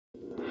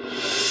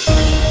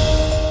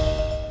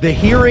The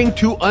hearing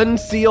to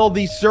unseal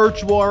the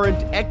search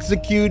warrant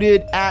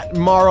executed at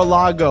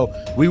Mar-a-Lago.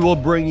 We will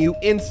bring you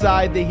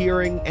inside the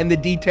hearing and the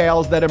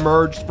details that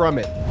emerged from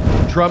it.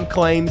 Trump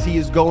claims he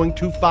is going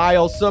to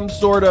file some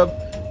sort of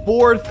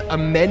Fourth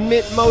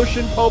Amendment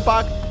motion,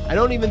 Popok. I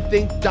don't even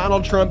think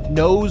Donald Trump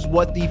knows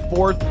what the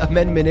Fourth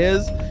Amendment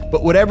is,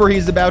 but whatever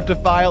he's about to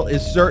file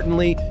is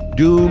certainly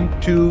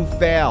doomed to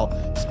fail.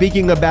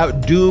 Speaking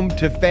about doomed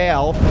to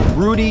fail,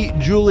 Rudy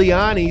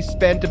Giuliani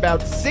spent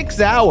about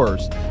 6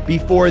 hours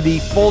before the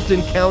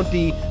Fulton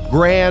County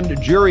grand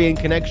jury in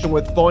connection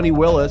with Fani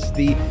Willis,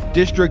 the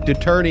district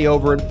attorney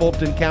over in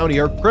Fulton County,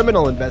 her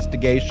criminal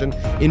investigation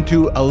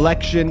into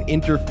election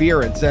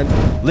interference. And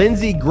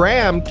Lindsey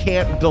Graham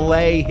can't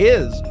delay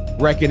his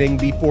reckoning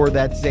before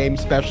that same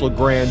special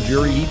grand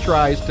jury. He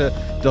tries to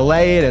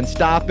delay it and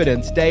stop it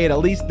and stay it. At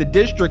least the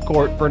district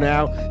court for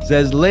now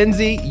says,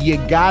 Lindsey, you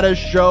gotta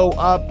show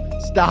up.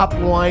 Stop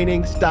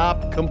whining.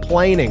 Stop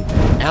complaining.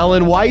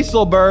 Allen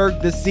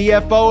Weisselberg, the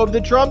CFO of the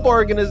Trump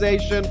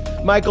Organization,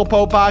 Michael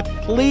Popok,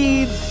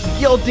 pleads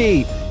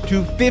guilty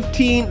to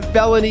 15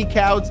 felony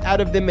counts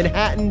out of the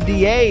Manhattan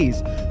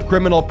DA's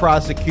criminal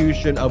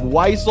prosecution of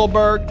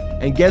Weisselberg.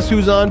 And guess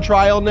who's on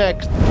trial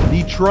next?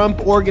 The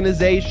Trump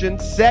Organization,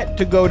 set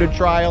to go to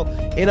trial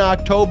in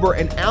October.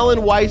 And Allen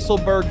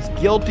Weisselberg's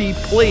guilty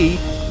plea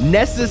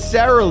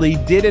necessarily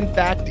did in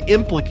fact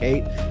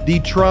implicate the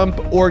Trump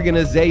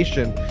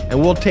Organization. And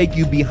we'll take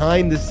you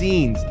behind the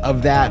scenes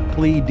of that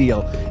plea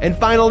deal. And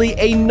finally,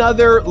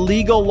 another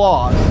legal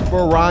loss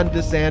for Ron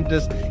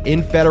DeSantis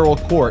in federal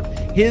court.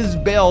 His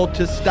bill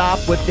to stop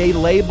what they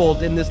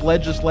labeled in this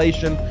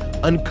legislation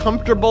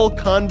uncomfortable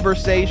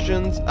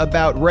conversations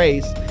about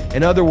race.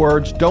 In other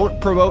words, don't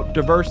promote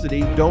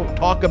diversity, don't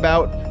talk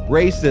about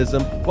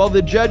racism. Well,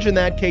 the judge in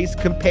that case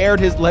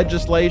compared his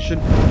legislation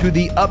to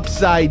the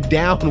upside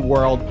down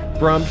world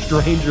from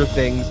Stranger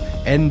Things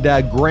and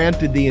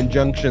granted the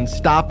injunction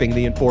stopping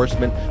the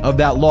enforcement of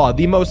that law.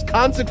 The most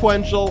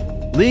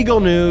consequential legal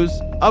news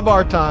of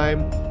our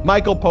time.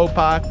 Michael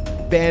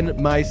Popok, Ben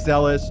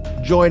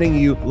Meiselas joining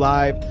you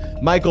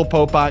live. Michael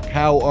Popok,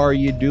 how are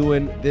you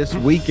doing this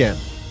weekend?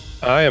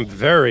 I am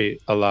very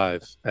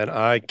alive, and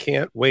I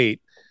can't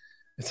wait.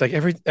 It's like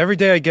every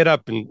day I get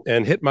up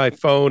and hit my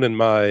phone and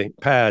my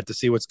pad to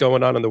see what's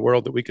going on in the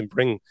world that we can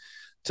bring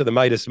to the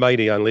Midas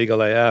Mighty on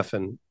Legal AF,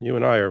 and you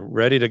and I are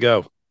ready to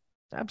go.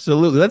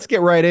 Absolutely. Let's get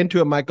right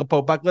into it, Michael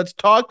Popok. Let's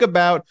talk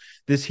about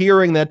this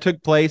hearing that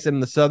took place in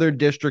the Southern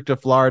District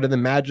of Florida. The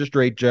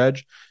magistrate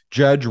judge,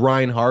 Judge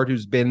Reinhart,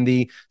 who's been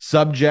the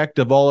subject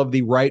of all of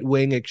the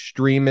right-wing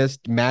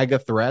extremist MAGA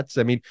threats.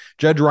 I mean,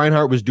 Judge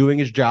Reinhart was doing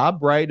his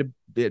job, right?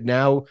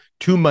 Now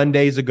 2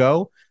 Mondays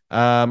ago,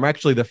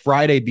 actually the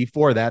Friday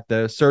before that,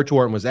 the search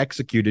warrant was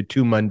executed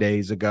 2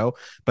 Mondays ago.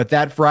 But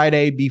that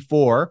Friday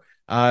before,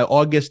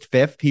 August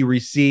 5th, he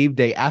received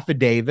an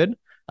affidavit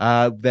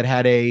that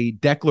had a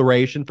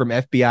declaration from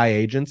FBI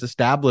agents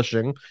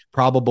establishing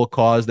probable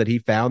cause that he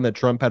found that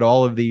Trump had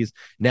all of these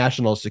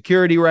national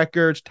security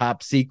records,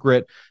 top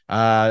secret,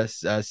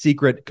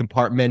 secret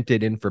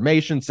compartmented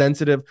information,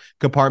 sensitive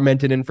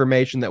compartmented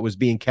information that was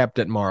being kept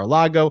at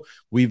Mar-a-Lago.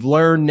 We've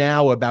learned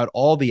now about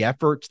all the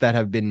efforts that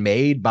have been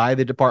made by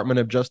the Department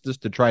of Justice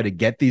to try to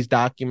get these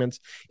documents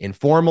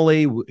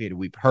informally.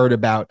 We've heard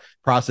about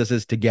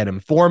processes to get them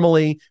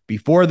formally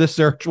before the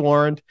search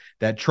warrant,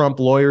 that Trump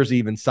lawyers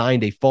even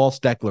signed a false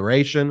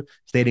declaration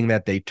stating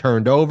that they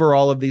turned over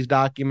all of these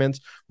documents.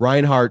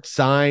 Reinhart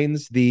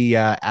signs the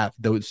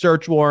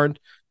search warrant.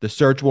 The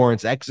search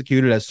warrant's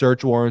executed as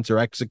search warrants are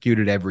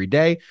executed every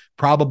day.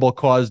 Probable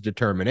cause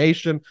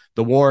determination.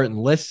 The warrant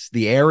lists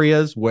the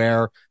areas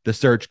where the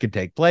search can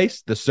take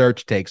place. The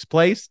search takes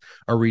place.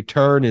 A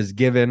return is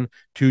given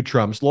to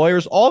Trump's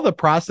lawyers. All the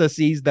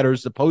processes that are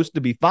supposed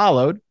to be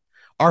followed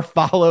are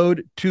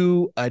followed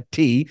to a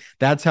T.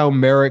 That's how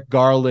Merrick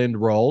Garland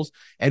rolls.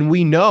 And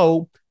we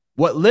know,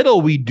 what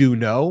little we do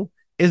know,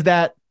 is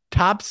that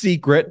top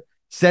secret,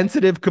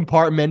 sensitive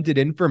compartmented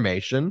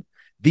information,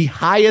 the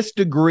highest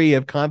degree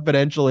of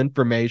confidential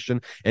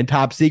information and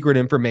top secret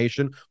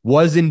information,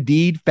 was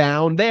indeed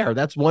found there.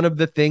 That's one of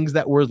the things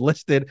that were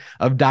listed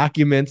of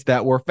documents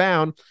that were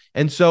found.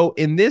 And so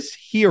in this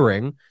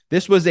hearing,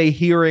 this was a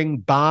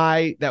hearing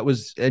that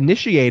was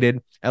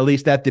initiated, at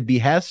least at the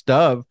behest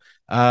of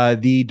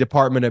the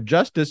Department of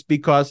Justice,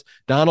 because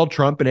Donald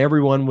Trump and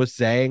everyone was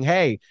saying,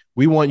 hey,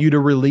 we want you to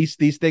release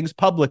these things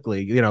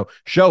publicly,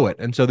 show it.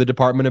 And so the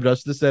Department of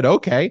Justice said,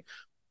 okay,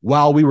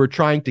 while we were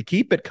trying to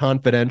keep it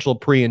confidential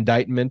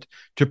pre-indictment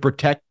to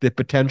protect the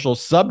potential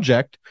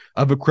subject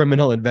of a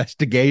criminal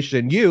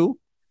investigation,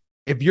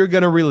 if you're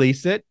going to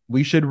release it,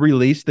 we should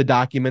release the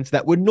documents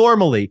that would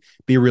normally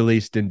be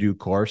released in due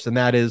course, and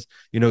that is,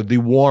 the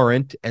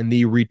warrant and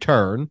the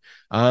return.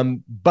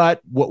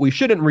 But what we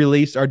shouldn't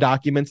release are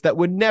documents that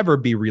would never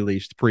be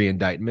released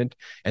pre-indictment,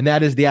 and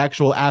that is the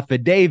actual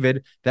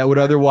affidavit that would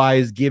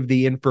otherwise give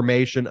the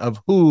information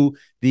of who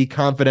the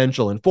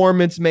confidential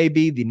informants may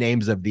be, the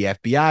names of the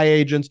FBI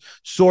agents,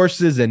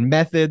 sources and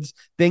methods,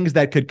 things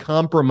that could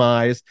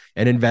compromise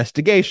an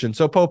investigation.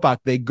 So, Popok,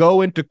 they go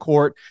into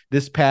court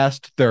this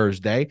past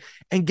Thursday,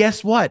 and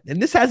guess what?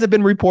 And this hasn't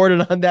been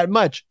reported on that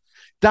much.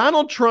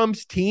 Donald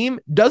Trump's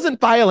team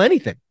doesn't file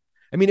anything.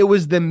 I mean, it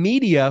was the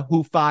media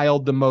who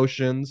filed the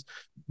motions,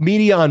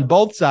 media on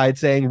both sides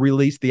saying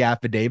release the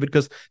affidavit,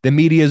 because the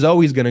media is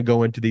always going to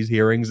go into these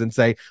hearings and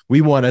say, we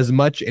want as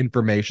much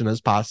information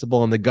as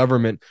possible. And the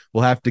government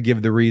will have to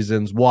give the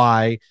reasons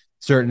why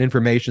certain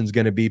information is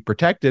going to be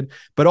protected.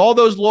 But all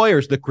those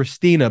lawyers, the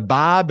Christina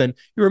Bobb, and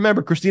you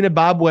remember Christina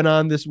Bobb went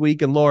on this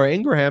week, and Laura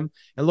Ingraham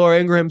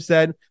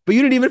said, but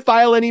you didn't even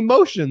file any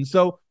motions.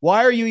 So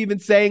why are you even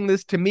saying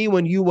this to me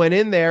when you went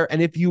in there?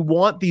 And if you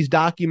want these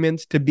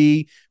documents to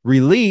be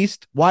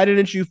released, why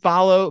didn't you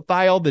file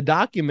the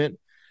document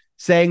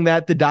saying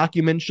that the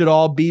document should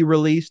all be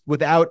released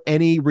without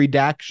any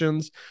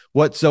redactions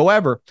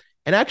whatsoever?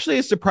 And actually,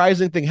 a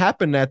surprising thing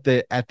happened at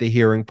the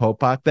hearing,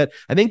 Popok, that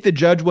I think the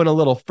judge went a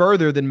little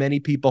further than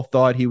many people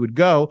thought he would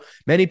go.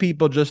 Many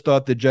people just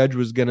thought the judge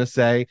was going to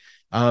say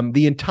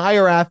the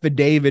entire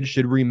affidavit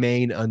should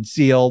remain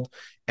unsealed.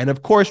 And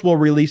of course, we'll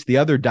release the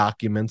other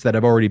documents that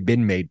have already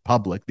been made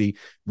public. The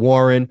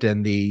warrant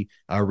and the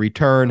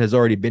return has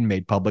already been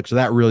made public. So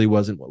that really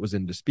wasn't what was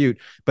in dispute.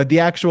 But the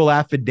actual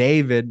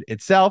affidavit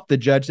itself, the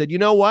judge said, you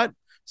know what?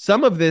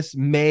 Some of this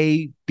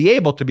may be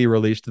able to be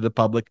released to the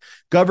public.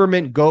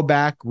 Government, go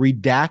back,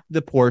 redact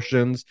the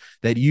portions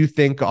that you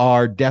think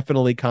are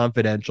definitely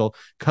confidential.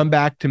 Come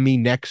back to me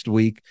next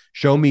week,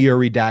 show me your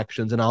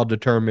redactions, and I'll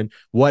determine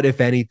what,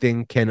 if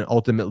anything, can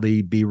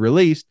ultimately be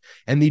released.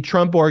 And the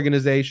Trump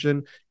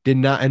organization did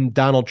not, and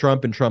Donald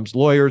Trump and Trump's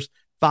lawyers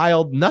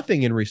filed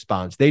nothing in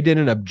response. They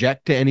didn't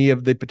object to any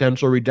of the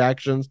potential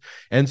redactions.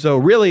 And so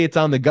really it's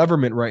on the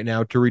government right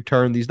now to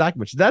return these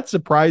documents. Does that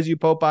surprise you,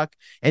 Popok?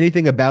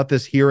 Anything about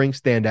this hearing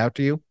stand out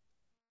to you?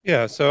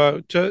 Yeah,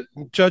 so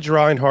Judge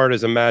Reinhardt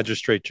is a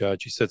magistrate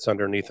judge. He sits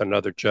underneath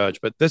another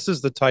judge, but this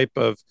is the type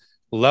of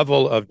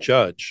level of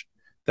judge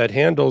that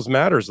handles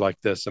matters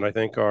like this. And I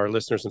think our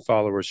listeners and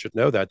followers should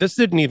know that. This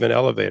didn't even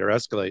elevate or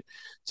escalate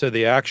to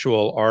the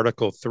actual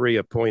Article 3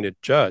 appointed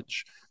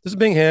judge. This is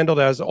being handled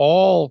as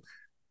all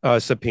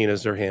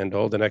subpoenas are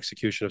handled, and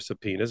execution of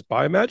subpoenas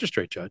by a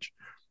magistrate judge,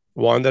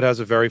 one that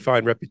has a very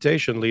fine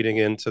reputation leading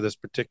into this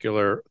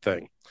particular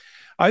thing.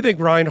 I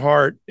think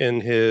Reinhardt, in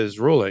his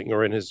ruling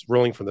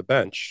from the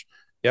bench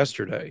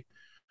yesterday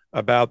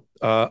about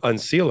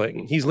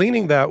unsealing, he's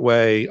leaning that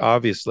way,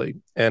 obviously,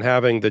 and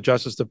having the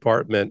Justice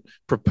Department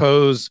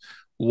propose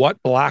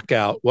what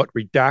blackout, what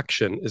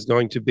redaction is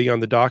going to be on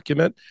the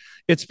document.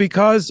 It's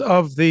because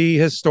of the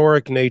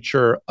historic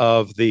nature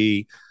of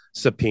the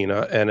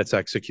subpoena and its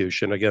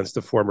execution against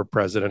the former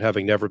president,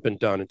 having never been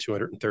done in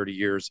 230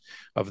 years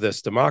of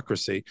this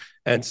democracy.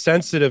 And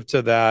sensitive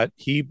to that,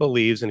 he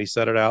believes, and he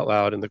said it out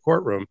loud in the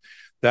courtroom,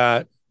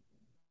 that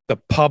the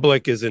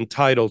public is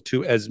entitled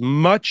to as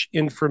much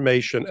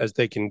information as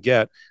they can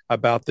get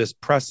about this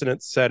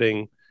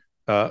precedent-setting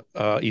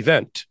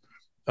event,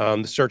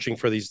 searching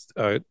for these,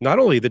 not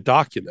only the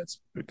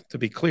documents, to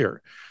be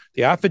clear.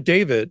 The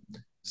affidavit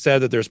said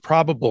that there's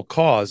probable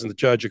cause, and the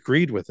judge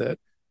agreed with it,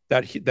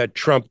 that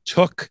Trump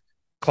took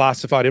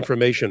classified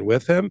information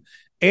with him,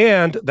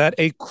 and that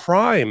a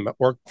crime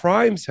or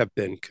crimes have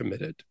been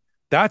committed.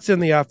 That's in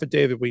the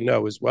affidavit, we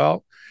know as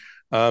well,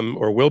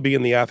 or will be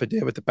in the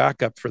affidavit, the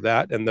backup for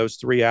that. And those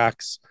three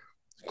acts,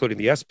 including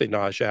the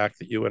Espionage Act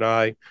that you and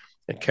I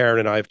and Karen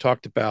and I have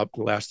talked about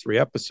in the last three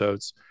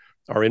episodes,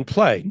 are in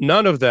play.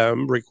 None of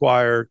them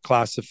require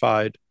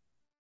classification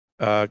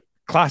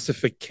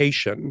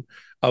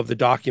of the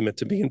document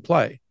to be in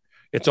play.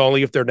 It's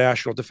only if they're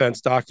national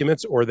defense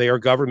documents or they are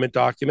government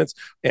documents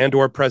and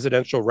or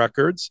presidential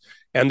records,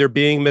 and they're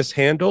being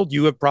mishandled.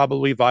 You have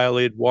probably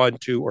violated 1,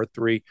 2, or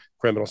 3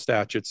 criminal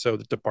statutes. So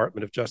the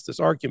Department of Justice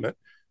argument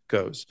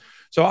goes.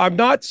 So I'm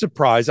not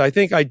surprised. I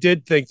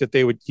did think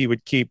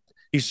that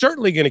he's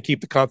certainly going to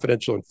keep the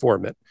confidential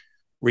informant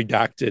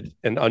redacted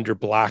and under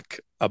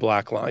a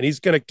black line.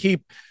 He's going to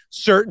keep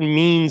certain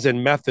means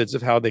and methods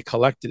of how they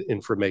collected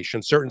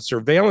information, certain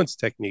surveillance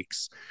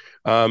techniques.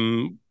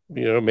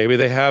 Maybe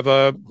they have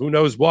who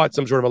knows what,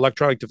 some sort of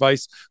electronic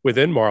device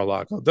within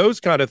Mar-a-Lago. Those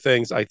kind of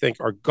things, I think,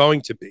 are going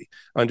to be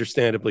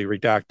understandably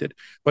redacted.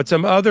 But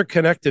some other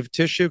connective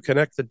tissue,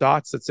 connect the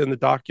dots that's in the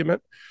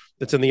document,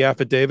 that's in the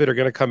affidavit, are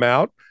going to come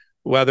out,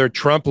 whether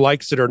Trump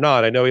likes it or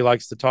not. I know he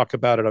likes to talk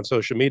about it on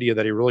social media,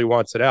 that he really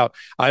wants it out.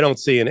 I don't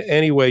see in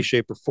any way,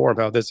 shape, or form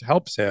how this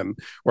helps him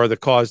or the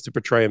cause to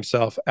portray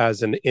himself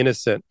as an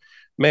innocent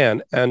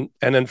man. And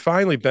then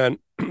finally, Ben,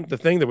 the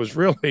thing that was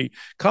really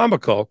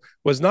comical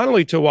was not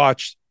only to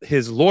watch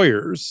his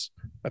lawyers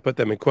I put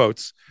them in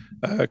quotes,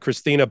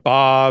 Christina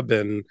Bobb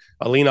and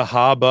Alina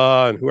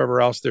Habba and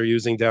whoever else they're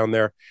using down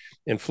there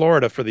in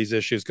Florida for these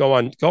issues, go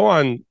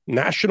on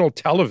national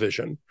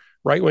television,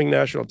 right-wing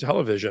national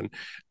television,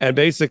 and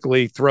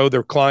basically throw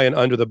their client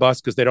under the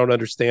bus because they don't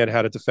understand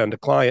how to defend a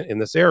client in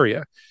this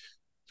area.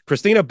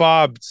 Christina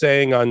Bobb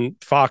saying on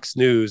Fox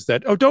News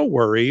that, oh, don't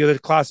worry, the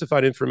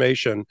classified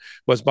information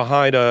was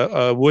behind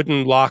a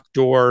wooden locked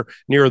door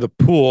near the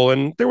pool,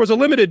 and there was a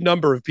limited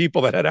number of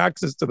people that had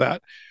access to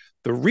that.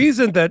 The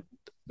reason that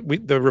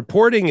the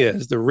reporting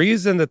is, the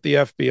reason that the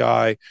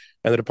FBI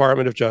and the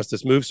Department of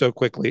Justice moved so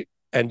quickly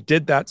and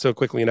did that so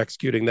quickly in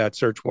executing that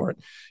search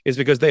warrant is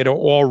because they had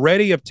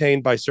already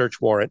obtained by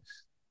search warrant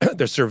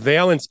the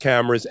surveillance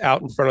cameras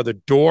out in front of the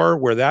door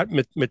where that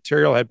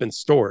material had been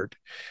stored,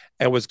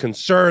 and was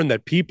concerned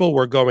that people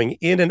were going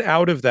in and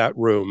out of that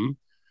room.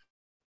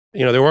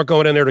 You know, they weren't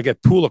going in there to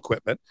get pool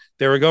equipment.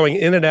 They were going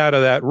in and out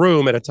of that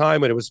room at a time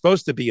when it was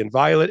supposed to be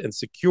inviolate and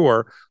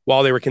secure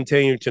while they were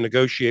continuing to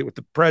negotiate with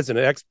the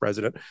president,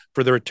 ex-president,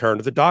 for the return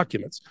of the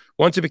documents.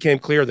 Once it became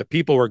clear that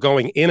people were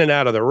going in and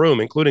out of the room,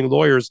 including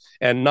lawyers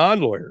and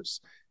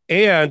non-lawyers,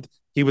 and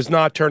he was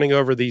not turning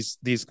over these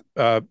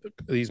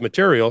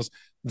materials,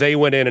 they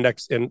went in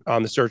and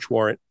on the search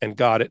warrant and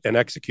got it and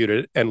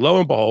executed it. And lo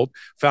and behold,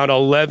 found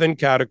 11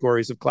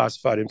 categories of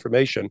classified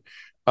information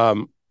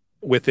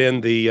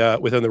within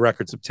the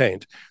records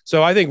obtained.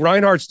 So I think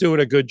Reinhart's doing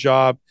a good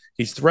job.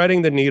 He's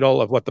threading the needle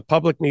of what the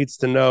public needs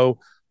to know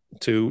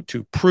to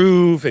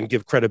prove and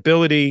give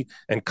credibility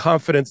and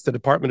confidence to the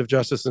Department of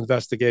Justice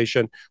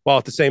investigation, while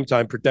at the same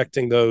time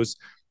protecting those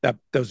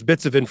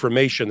bits of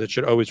information that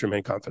should always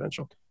remain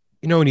confidential.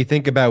 You know, when you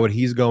think about what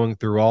he's going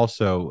through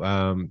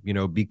also, you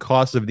know,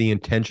 because of the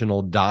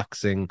intentional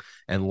doxing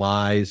and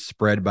lies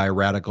spread by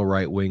radical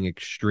right-wing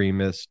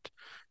extremist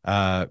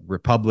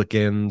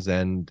Republicans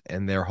and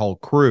their whole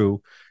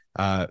crew,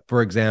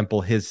 for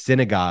example, his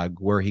synagogue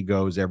where he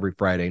goes every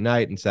Friday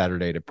night and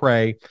Saturday to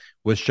pray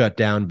was shut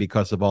down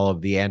because of all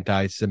of the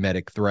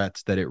anti-Semitic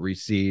threats that it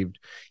received.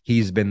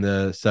 He's been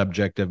the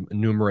subject of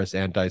numerous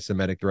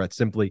anti-Semitic threats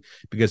simply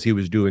because he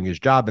was doing his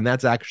job. And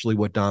that's actually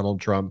what Donald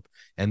Trump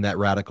and that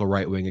radical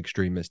right-wing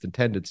extremist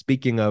intended.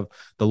 Speaking of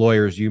the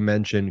lawyers, you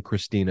mentioned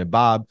Christina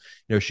Bobb.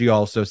 You know, she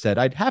also said,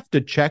 I'd have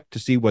to check to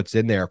see what's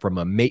in there from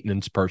a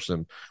maintenance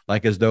person,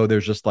 like as though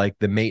there's just like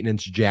the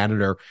maintenance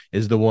janitor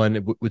is the one,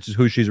 which is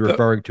who she's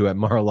referring to at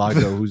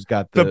Mar-a-Lago, who's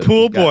got the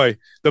pool boy.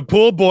 The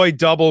pool boy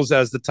doubles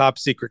as the top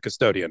secret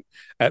custodian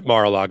at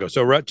Mar-a-Lago.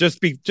 So just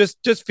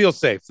feel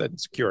safe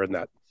and secure in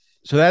that.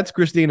 So that's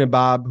Christina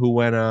Bobb, who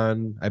went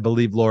on, I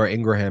believe, Laura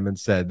Ingraham and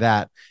said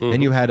that. Mm-hmm.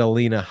 Then you had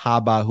Alina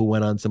Habba, who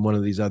went on one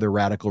of these other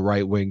radical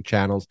right-wing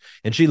channels,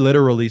 and she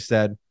literally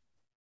said,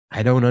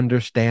 I don't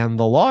understand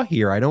the law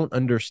here. I don't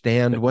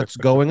understand what's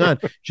going on.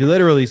 She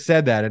literally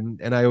said that.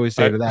 And I always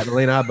say to that,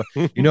 Alina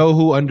Habba, you know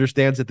who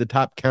understands at the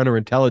top?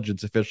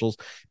 Counterintelligence officials,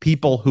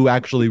 people who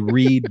actually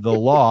read the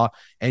law,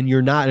 and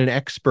you're not an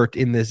expert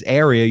in this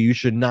area. You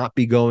should not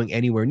be going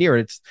anywhere near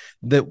it. It's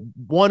the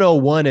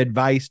 101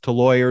 advice to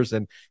lawyers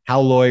and how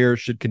lawyers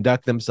should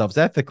conduct themselves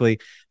ethically.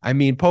 I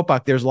mean,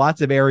 Popok, there's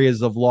lots of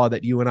areas of law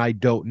that you and I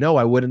don't know.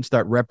 I wouldn't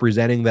start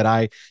representing that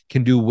I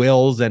can do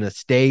wills and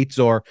estates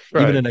or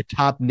even in a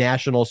top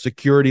national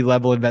security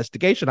level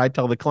investigation. I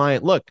tell the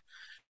client, look,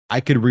 I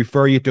could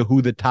refer you to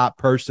who the top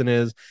person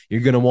is.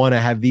 You're going to want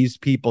to have these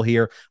people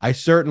here. I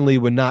certainly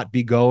would not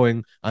be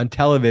going on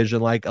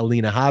television like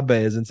Alina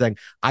Habba is and saying,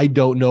 I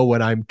don't know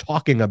what I'm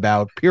talking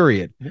about,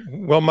 period.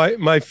 Well,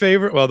 my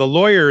favorite, the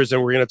lawyers,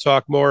 and we're going to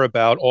talk more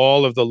about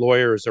all of the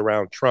lawyers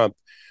around Trump,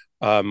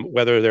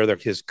 whether they're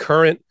his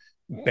current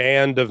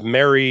band of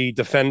merry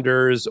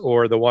defenders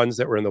or the ones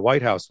that were in the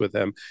White House with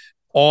him,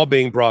 all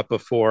being brought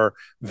before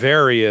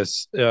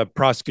various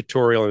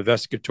prosecutorial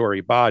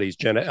investigatory bodies.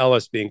 Jenna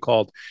Ellis being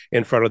called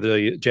in front of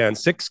the Jan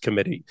 6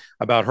 committee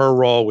about her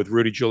role with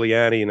Rudy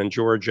Giuliani and in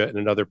Georgia and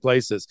in other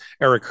places.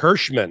 Eric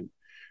Hirschman,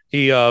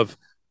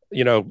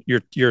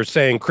 you're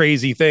saying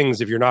crazy things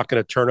if you're not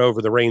going to turn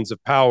over the reins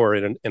of power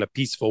in a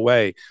peaceful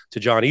way to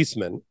John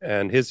Eastman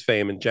and his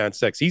fame in Jan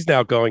 6. He's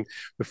now going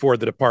before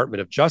the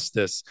Department of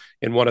Justice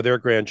in one of their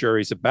grand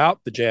juries about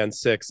the Jan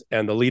 6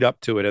 and the lead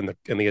up to it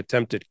and the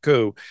attempted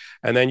coup.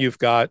 And then you've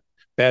got,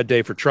 bad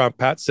day for Trump,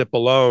 Pat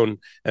Cipollone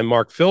and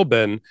Mark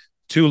Philbin,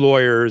 two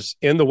lawyers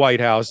in the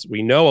White House.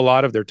 We know a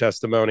lot of their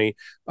testimony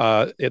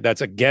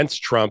that's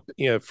against Trump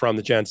from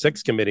the Jan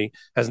 6 committee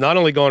has not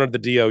only gone to the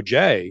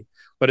DOJ,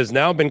 but has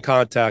now been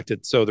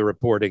contacted, so the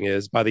reporting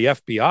is, by the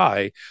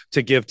FBI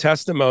to give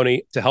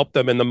testimony to help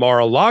them in the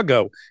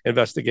Mar-a-Lago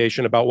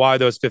investigation about why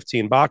those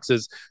 15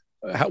 boxes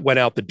went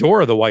out the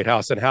door of the White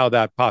House and how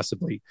that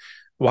possibly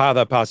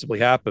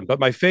happened. But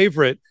my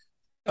favorite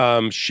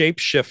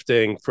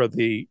shape-shifting for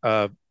the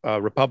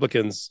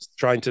Republicans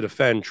trying to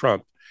defend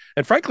Trump,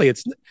 and frankly,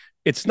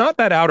 it's not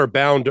that outer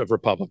bound of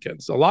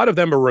Republicans. A lot of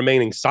them are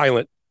remaining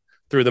silent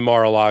through the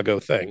Mar-a-Lago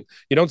thing.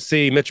 You don't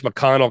see Mitch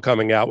McConnell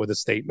coming out with a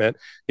statement.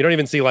 You don't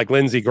even see like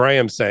Lindsey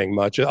Graham saying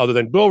much other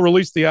than we'll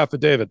release the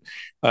affidavit.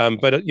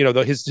 But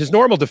his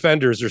normal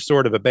defenders are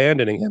sort of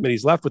abandoning him, and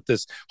he's left with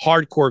this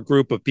hardcore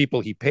group of people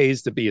he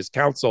pays to be his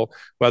counsel,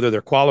 whether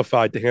they're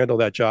qualified to handle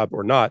that job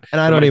or not. And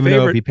I don't even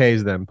know if he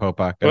pays them,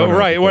 Popok.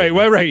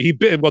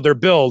 Well, they're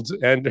billed,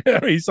 and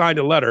he signed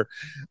a letter.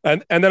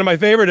 And then my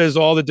favorite is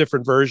all the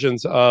different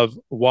versions of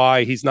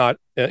why he's not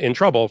in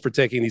trouble for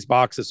taking these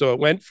boxes. So it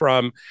went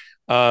from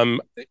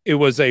it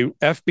was a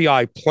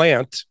FBI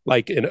plant,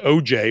 like an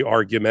OJ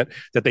argument,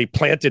 that they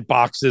planted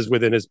boxes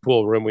within his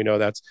pool room. We know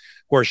that's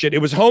horseshit. It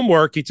was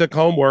homework. He took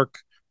homework.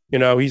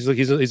 He's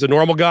a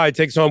normal guy,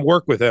 takes home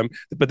work with him,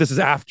 but this is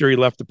after he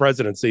left the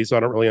presidency. So I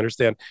don't really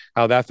understand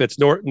how that fits,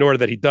 nor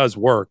that he does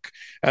work.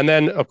 And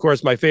then, of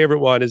course, my favorite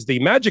one is the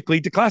magically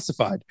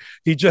declassified.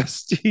 He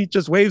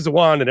just waves a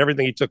wand and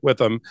everything he took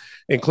with him,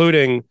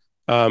 including,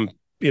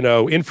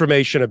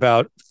 information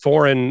about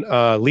foreign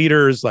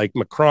leaders like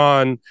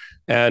Macron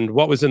and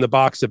what was in the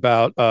box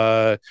about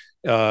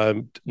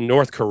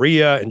North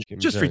Korea, and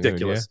just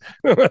ridiculous.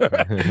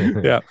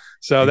 Yeah.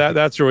 So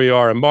that's where we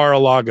are in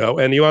Mar-a-Lago.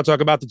 And you want to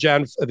talk about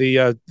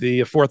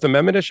the Fourth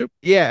Amendment issue?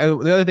 Yeah.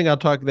 The other thing I'll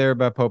talk there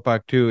about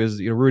Popok too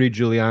is Rudy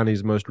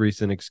Giuliani's most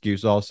recent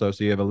excuse also.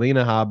 So you have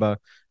Alina Habba.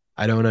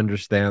 I don't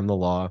understand the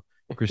law.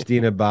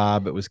 Christina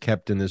Bobb, it was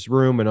kept in this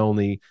room and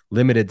only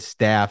limited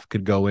staff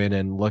could go in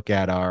and look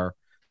at our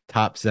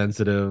top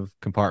sensitive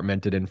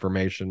compartmented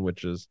information,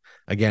 which is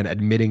again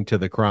admitting to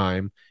the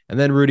crime. And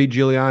then Rudy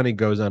Giuliani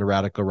goes on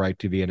Radical Right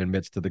TV and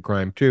admits to the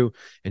crime too.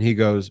 And he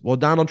goes, well,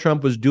 Donald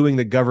Trump was doing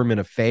the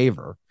government a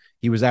favor.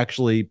 He was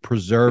actually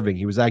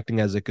he was acting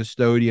as a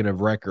custodian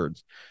of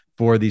records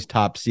for these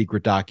top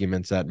secret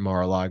documents at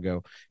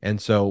Mar-a-Lago.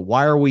 And so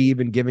why are we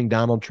even giving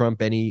Donald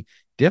Trump any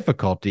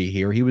difficulty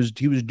here? He was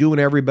doing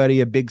everybody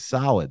a big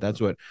solid.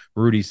 That's what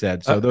Rudy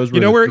said. So those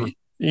were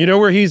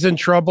where he's in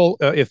trouble,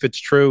 if it's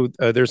true.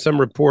 There's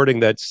some reporting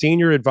that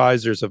senior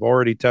advisors have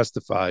already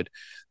testified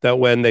that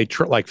when they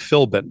like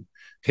Philbin,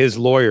 his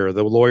lawyer,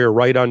 the lawyer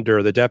right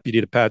under the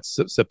deputy to Pat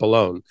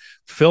Cipollone,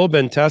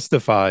 Philbin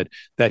testified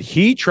that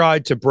he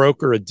tried to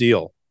broker a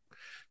deal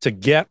to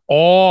get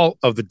all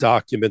of the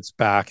documents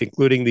back,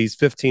 including these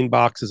 15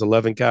 boxes,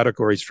 11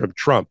 categories from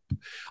Trump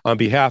on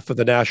behalf of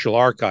the National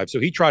Archive. So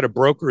he tried to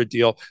broker a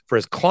deal for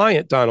his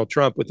client, Donald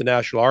Trump, with the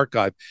National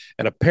Archive.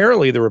 And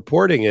apparently the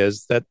reporting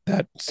is that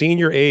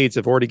senior aides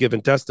have already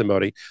given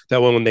testimony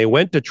that when they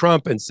went to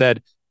Trump and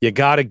said, you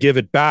got to give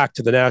it back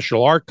to the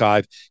National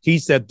Archive, he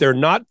said, they're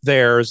not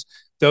theirs.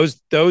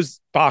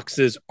 Those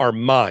boxes are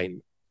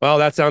mine. Well,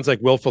 that sounds like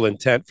willful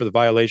intent for the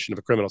violation of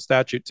a criminal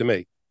statute to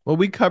me. Well,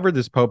 we covered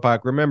this,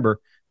 Popok. Remember,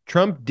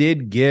 Trump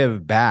did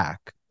give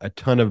back a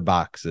ton of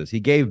boxes. He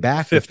gave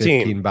back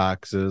 15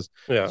 boxes.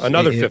 Yeah,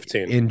 another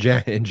 15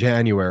 in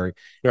January.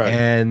 Right.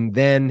 And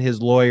then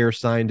his lawyer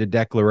signed a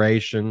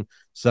declaration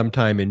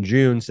sometime in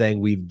June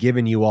saying we've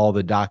given you all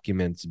the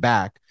documents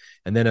back.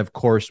 And then, of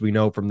course, we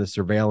know from the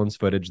surveillance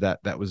footage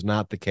that was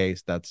not the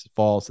case. That's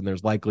false. And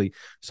there's likely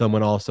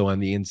someone also on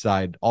the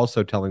inside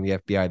also telling the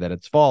FBI that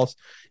it's false.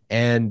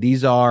 And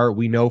these are,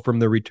 we know from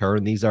the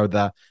return, these are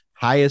the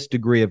highest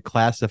degree of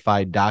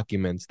classified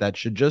documents that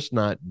should just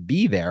not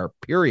be there,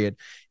 period,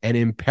 and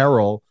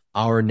imperil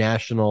our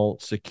national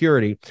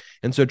security.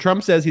 And so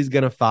Trump says he's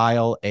going to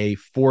file a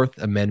Fourth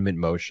Amendment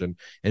motion,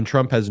 and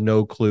Trump has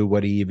no clue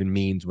what he even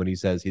means when he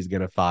says he's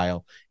going to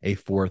file a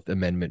Fourth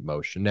Amendment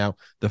motion. Now,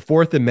 the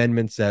Fourth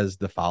Amendment says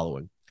the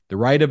following: the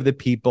right of the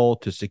people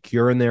to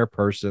secure in their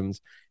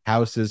persons,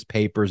 houses,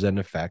 papers, and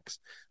effects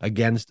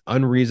against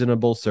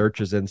unreasonable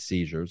searches and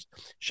seizures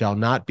shall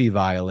not be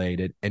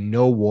violated, and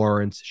no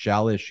warrants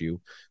shall issue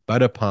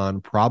but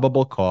upon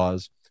probable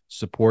cause,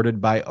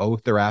 supported by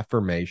oath or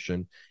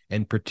affirmation,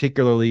 and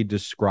particularly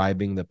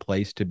describing the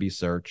place to be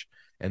searched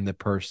and the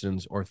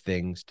persons or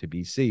things to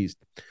be seized.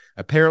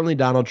 Apparently,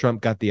 Donald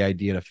Trump got the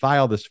idea to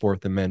file this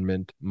Fourth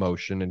Amendment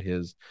motion in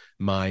his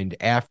mind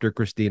after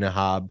Christina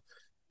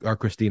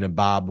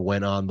Bobb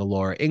went on the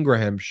Laura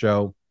Ingraham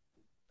show.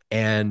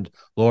 And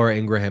Laura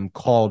Ingraham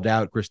called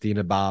out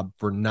Christina Bobb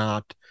for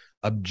not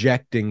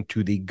objecting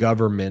to the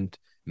government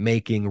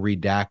making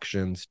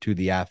redactions to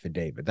the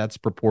affidavit. That's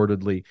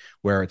purportedly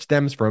where it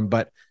stems from.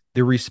 But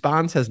the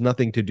response has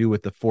nothing to do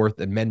with the Fourth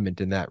Amendment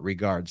in that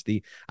regards.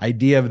 The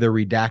idea of the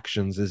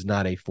redactions is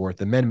not a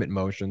Fourth Amendment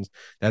motions.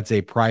 That's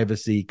a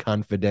privacy,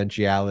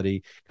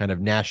 confidentiality, kind of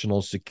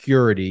national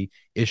security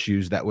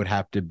issues that would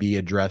have to be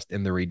addressed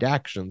in the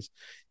redactions.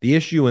 The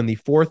issue in the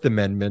Fourth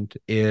Amendment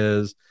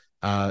is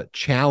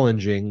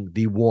challenging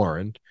the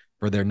warrant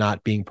for there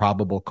not being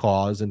probable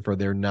cause and for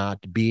there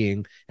not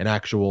being an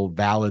actual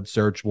valid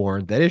search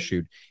warrant that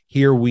issued.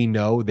 Here we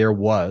know there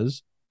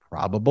was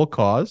probable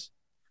cause.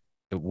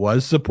 It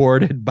was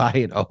supported by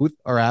an oath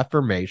or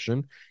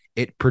affirmation.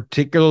 It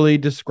particularly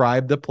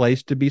described the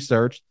place to be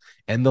searched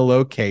and the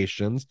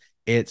locations.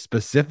 It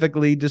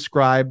specifically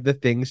described the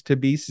things to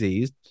be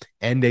seized,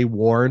 and a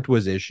warrant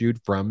was issued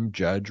from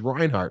Judge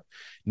Reinhart.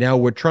 Now,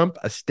 what Trump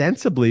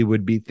ostensibly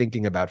would be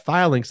thinking about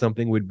filing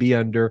something would be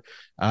under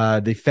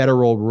the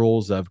federal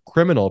rules of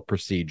criminal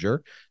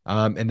procedure,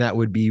 and that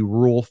would be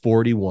Rule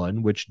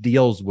 41, which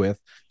deals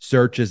with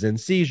searches and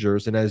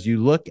seizures. And as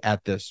you look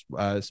at this,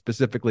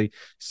 specifically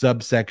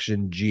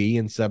subsection G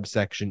and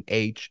subsection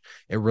H,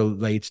 it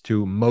relates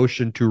to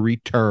motion to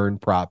return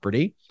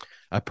property.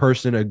 A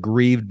person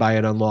aggrieved by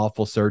an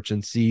unlawful search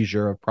and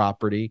seizure of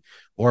property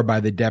or by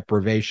the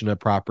deprivation of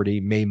property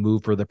may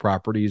move for the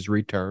property's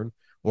return.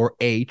 Or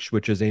H,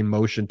 which is a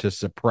motion to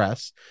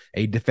suppress.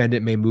 A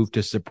defendant may move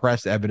to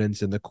suppress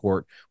evidence in the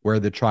court where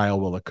the trial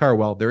will occur.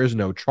 Well, there is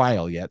no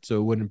trial yet,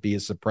 so it wouldn't be a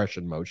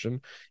suppression motion.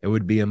 It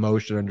would be a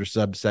motion under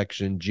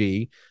subsection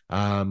G,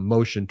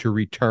 motion to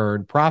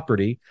return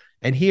property.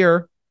 And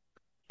here,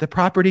 the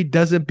property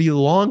doesn't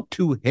belong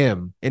to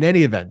him in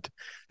any event.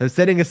 And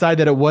setting aside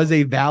that it was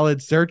a valid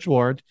search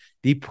warrant,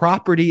 the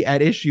property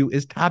at issue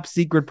is top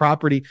secret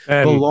property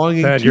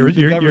belonging to the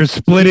government. You're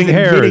splitting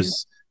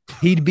hairs.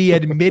 He'd be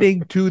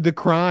admitting to the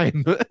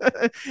crime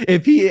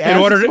if he asked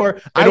in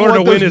order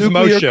to win his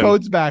motion.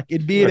 Codes back.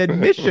 It'd be an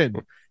admission.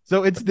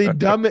 So it's the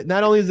dumb.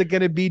 Not only is it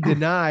going to be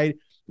denied,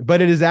 but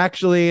it is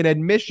actually an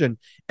admission.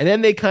 And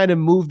then they kind of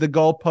moved the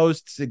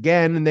goalposts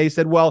again, and they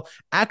said, well,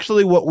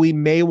 actually, what we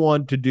may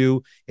want to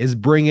do is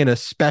bring in a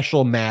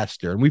special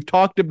master. And we've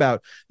talked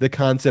about the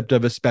concept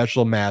of a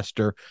special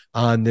master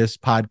on this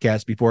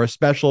podcast before. A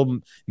special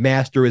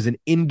master is an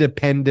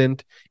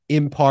independent,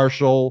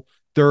 impartial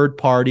third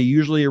party,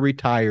 usually a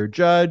retired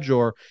judge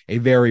or a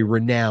very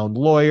renowned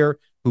lawyer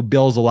who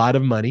bills a lot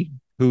of money,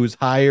 who's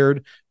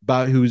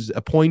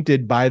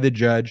appointed by the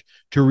judge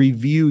to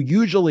review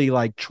usually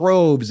like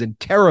troves and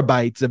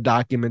terabytes of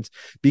documents,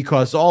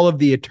 because all of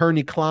the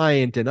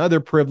attorney-client and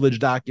other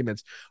privileged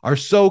documents are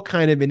so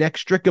kind of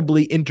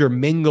inextricably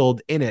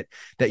intermingled in it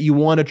that you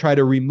want to try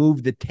to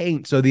remove the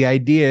taint. So the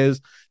idea is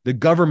the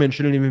government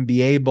shouldn't even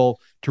be able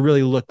to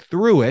really look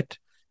through it,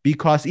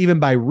 because even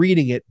by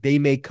reading it, they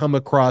may come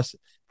across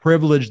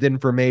privileged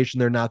information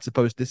they're not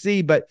supposed to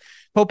see. But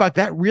Popok,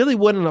 that really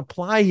wouldn't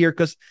apply here,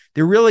 because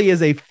there really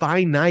is a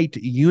finite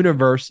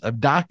universe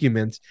of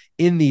documents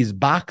in these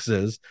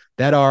boxes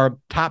that are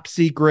top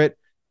secret.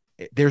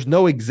 There's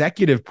no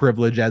executive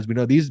privilege, as we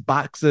know. These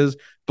boxes,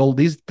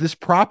 this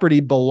property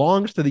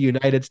belongs to the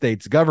United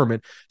States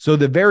government. So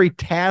the very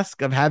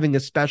task of having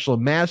a special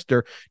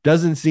master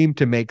doesn't seem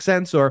to make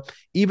sense. Or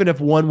even if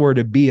one were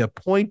to be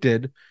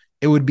appointed,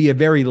 it would be a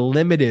very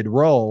limited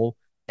role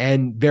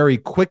and very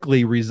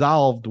quickly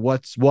resolved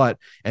what's what.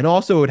 And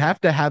also it would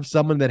have to have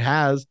someone that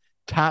has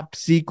top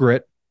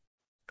secret,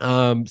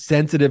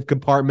 sensitive,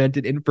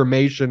 compartmented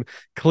information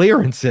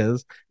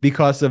clearances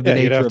because of the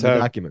nature of the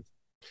document.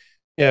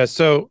 Yeah,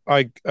 so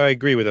I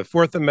agree with it.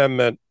 Fourth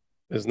Amendment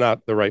is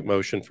not the right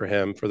motion for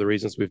him for the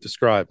reasons we've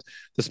described.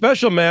 The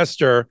special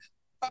master,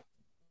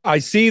 I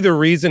see the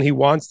reason he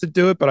wants to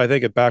do it, but I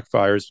think it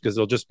backfires because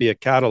it'll just be a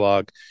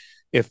catalog.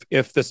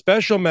 If the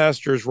special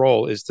master's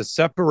role is to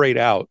separate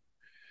out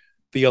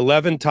the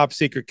 11 top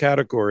secret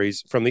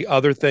categories from the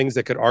other things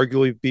that could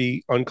arguably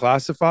be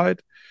unclassified,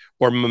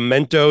 or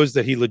mementos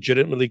that he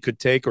legitimately could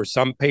take, or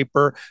some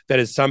paper that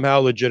is somehow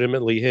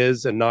legitimately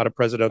his and not a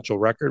presidential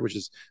record, which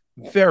is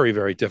very,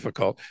 very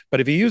difficult.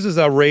 But if he uses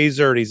a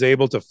razor and he's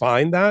able to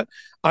find that,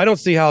 I don't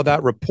see how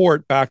that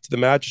report back to the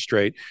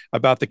magistrate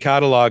about the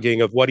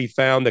cataloging of what he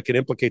found that could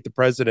implicate the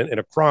president in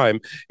a crime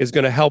is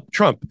going to help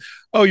Trump.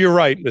 Oh, you're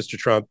right, Mr.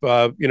 Trump.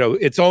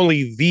 It's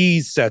only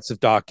these sets of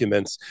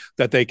documents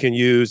that they can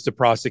use to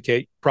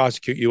prosecute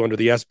you under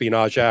the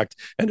Espionage Act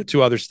and the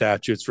two other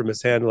statutes for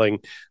mishandling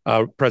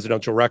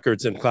presidential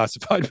records and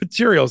classified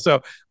material.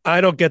 So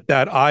I don't get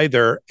that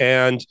either.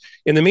 And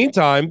in the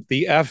meantime,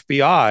 the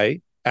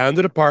FBI and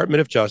the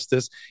Department of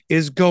Justice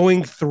is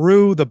going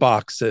through the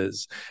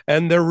boxes,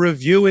 and they're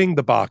reviewing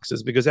the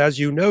boxes because, as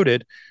you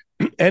noted,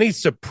 any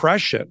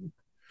suppression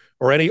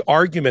or any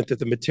argument that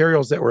the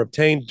materials that were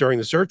obtained during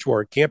the search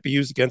warrant can't be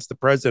used against the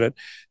president,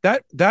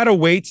 that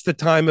awaits the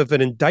time of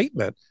an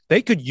indictment.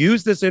 They could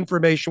use this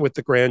information with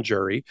the grand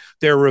jury.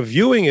 They're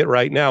reviewing it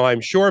right now.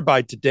 I'm sure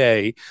by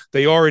today,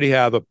 they already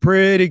have a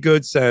pretty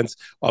good sense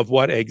of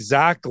what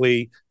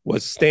exactly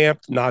was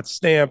stamped, not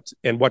stamped,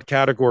 and what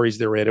categories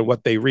they're in and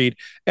what they read.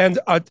 And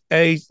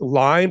a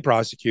line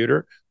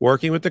prosecutor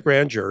working with the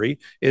grand jury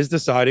is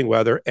deciding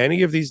whether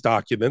any of these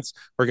documents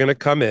are going to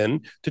come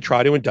in to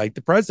try to indict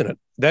the president.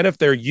 Then if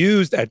they're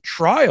used at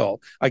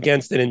trial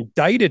against an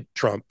indicted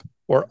Trump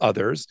or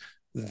others,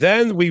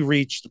 then we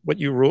reached what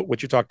you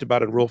talked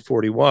about in Rule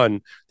 41,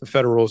 the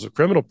Federal Rules of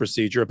Criminal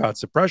Procedure about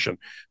suppression.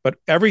 But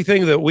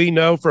everything that we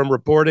know from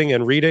reporting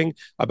and reading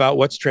about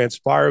what's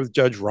transpired with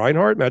Judge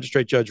Reinhart,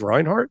 Magistrate Judge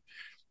Reinhart,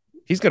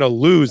 he's going to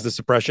lose the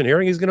suppression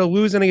hearing. He's going to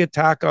lose any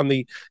attack on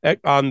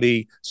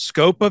the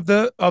scope of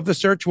the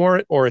search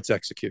warrant or its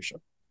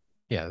execution.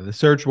 Yeah, the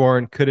search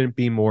warrant couldn't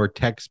be more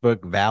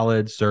textbook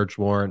valid search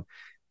warrant.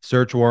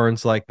 Search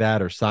warrants like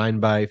that are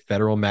signed by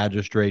federal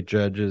magistrate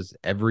judges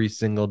every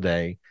single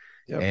day.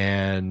 Yep.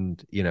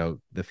 And,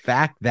 the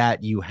fact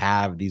that you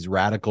have these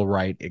radical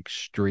right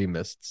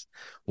extremists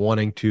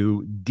wanting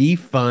to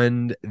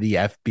defund the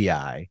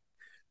FBI,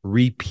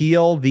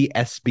 repeal the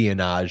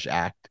Espionage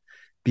Act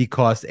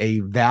because a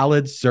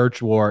valid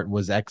search warrant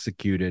was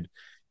executed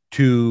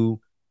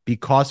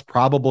because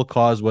probable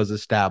cause was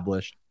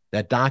established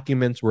that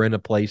documents were in a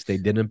place they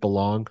didn't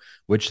belong,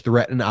 which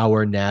threaten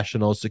our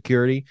national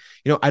security.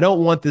 I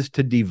don't want this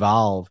to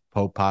devolve,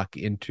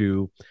 Popok,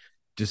 into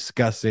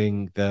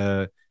discussing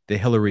the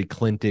Hillary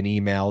Clinton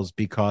emails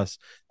because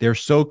they're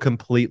so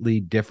completely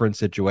different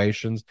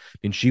situations. I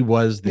mean, she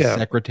was the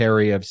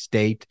Secretary of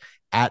State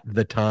at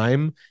the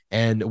time,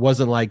 and it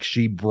wasn't like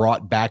she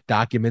brought back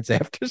documents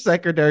after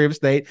Secretary of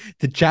State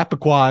to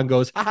Chappaqua and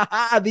goes,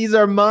 these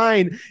are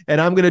mine,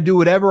 and I'm going to do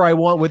whatever I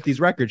want with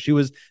these records. She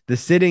was the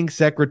sitting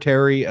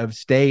Secretary of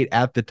State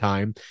at the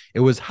time.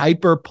 It was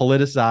hyper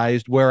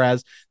politicized,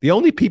 whereas the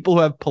only people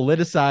who have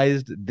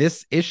politicized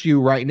this issue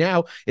right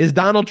now is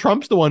Donald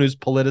Trump's the one who's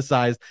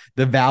politicized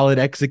the valid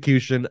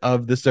execution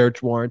of the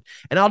search warrant.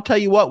 And I'll tell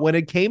you what, when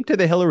it came to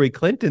the Hillary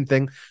Clinton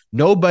thing,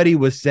 nobody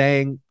was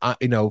saying,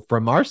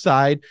 from our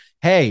side,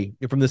 hey,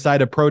 from the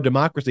side of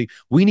pro-democracy,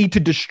 we need to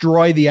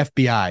destroy the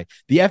FBI.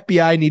 The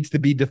FBI needs to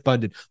be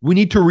defunded. We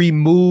need to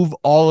remove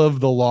all of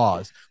the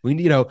laws.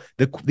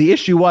 The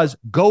issue was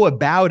go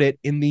about it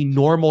in the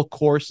normal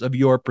course of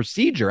your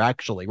procedure,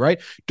 actually,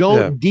 right?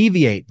 Don't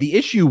deviate. The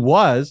issue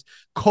was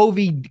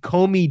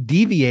Comey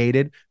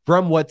deviated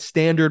from what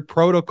standard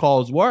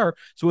protocols were.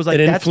 So it was like,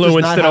 that's just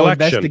not how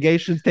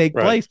investigations take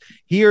place.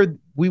 Here,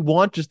 we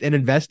want just an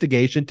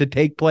investigation to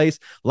take place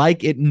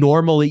like it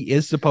normally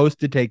is supposed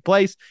to take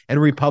place. And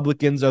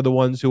Republicans are the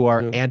ones who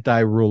are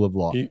anti-rule of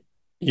law.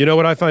 You know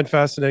what I find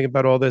fascinating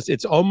about all this?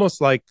 It's almost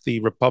like the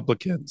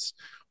Republicans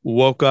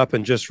woke up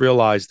and just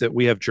realized that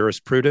we have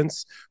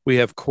jurisprudence, we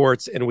have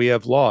courts, and we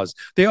have laws.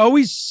 They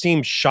always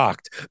seem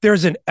shocked.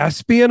 There's an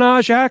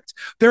Espionage Act.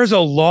 There's a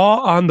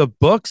law on the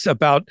books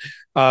about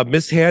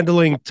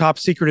mishandling top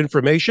secret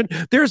information.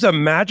 There's a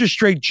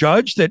magistrate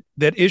judge that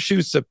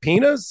issues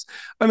subpoenas.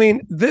 I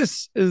mean,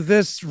 this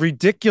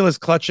ridiculous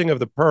clutching of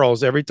the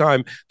pearls every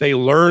time they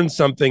learn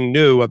something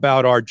new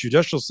about our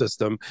judicial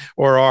system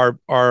or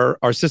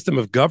our system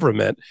of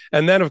government.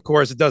 And then, of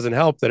course, it doesn't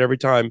help that every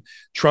time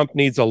Trump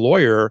needs a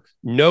lawyer,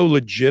 no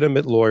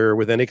legitimate lawyer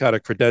with any kind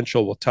of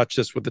credential will touch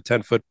this with a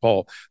 10-foot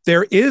pole.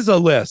 There is a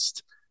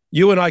list,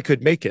 you and I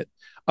could make it,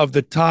 of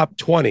the top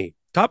 20,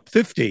 top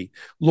 50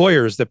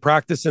 lawyers that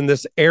practice in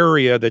this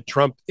area that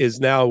Trump is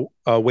now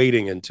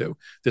wading into,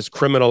 this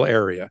criminal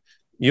area.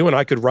 You and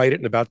I could write it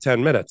in about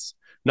 10 minutes.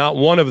 Not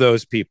one of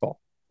those people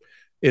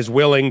is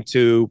willing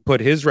to put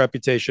his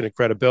reputation and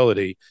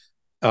credibility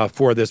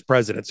for this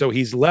president. So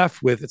he's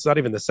left with, it's not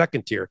even the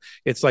second tier.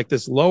 It's like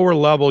this lower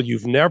level.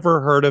 You've never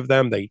heard of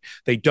them.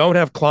 They don't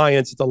have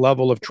clients at the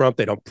level of Trump.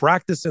 They don't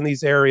practice in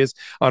these areas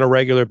on a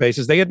regular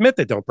basis. They admit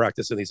they don't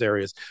practice in these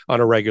areas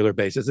on a regular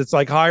basis. It's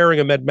like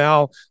hiring a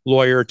med-mal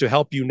lawyer to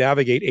help you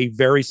navigate a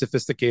very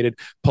sophisticated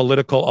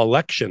political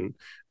election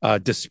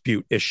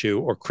dispute issue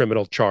or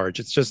criminal charge.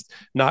 It's just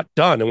not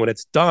done. And when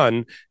it's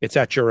done, it's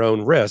at your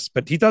own risk.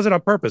 But he does it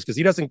on purpose because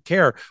he doesn't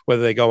care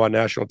whether they go on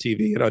national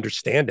TV and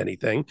understand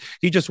anything.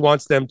 He just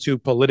wants them to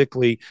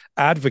politically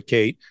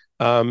advocate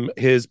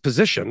his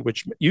position,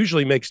 which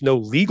usually makes no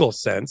legal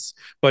sense,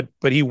 but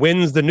he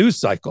wins the news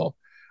cycle.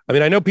 I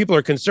mean, I know people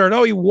are concerned,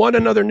 he won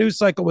another news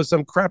cycle with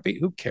some crappy,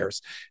 who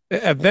cares?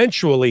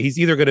 Eventually, he's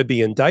either going to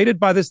be indicted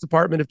by this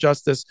Department of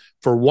Justice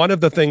for one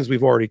of the things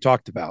we've already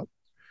talked about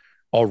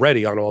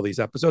already on all these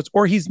episodes,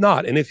 or he's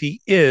not. And if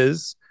he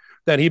is,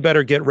 then he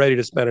better get ready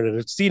to spend an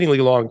exceedingly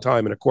long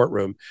time in a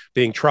courtroom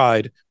being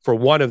tried for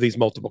one of these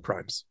multiple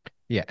crimes.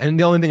 Yeah, and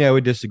the only thing I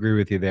would disagree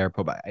with you there,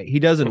 Pope, he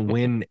doesn't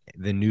win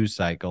the news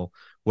cycle.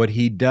 What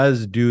he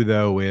does do,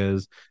 though,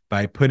 is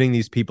by putting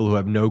these people who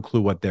have no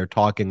clue what they're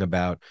talking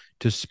about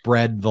to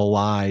spread the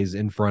lies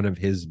in front of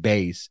his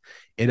base,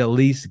 it at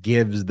least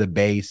gives the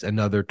base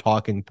another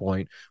talking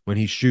point when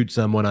he shoots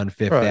someone on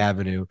Fifth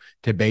Avenue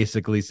to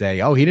basically say,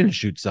 he didn't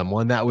shoot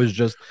someone. That was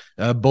just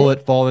a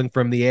bullet falling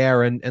from the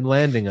air and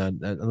landing on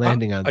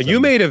someone. You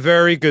made a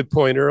very good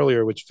point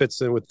earlier, which fits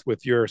in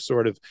with your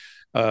sort of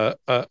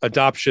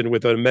adoption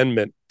with an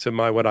amendment to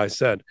what I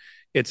said.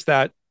 It's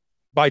that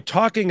by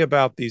talking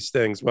about these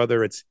things,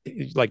 whether it's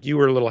like you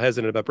were a little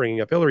hesitant about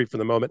bringing up Hillary for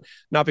the moment,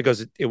 not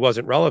because it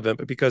wasn't relevant,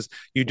 but because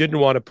you didn't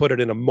want to put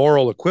it in a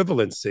moral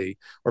equivalency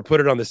or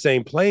put it on the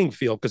same playing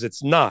field, because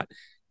it's not.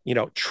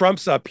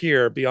 Trump's up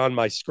here beyond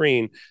my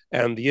screen,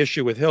 and the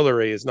issue with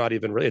Hillary is not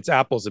even, it's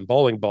apples and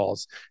bowling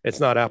balls. It's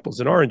not apples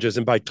and oranges.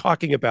 And by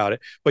talking about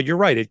it, but you're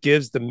right, it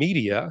gives the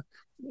media,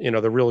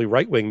 the really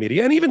right-wing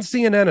media, and even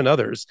CNN and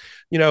others,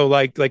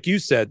 like you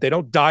said, they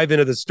don't dive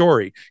into the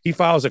story. He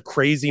files a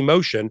crazy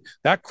motion.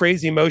 That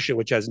crazy motion,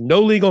 which has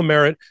no legal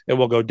merit and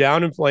will go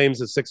down in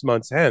flames 6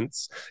 months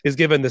hence, is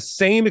given the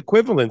same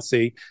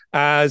equivalency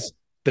as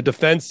the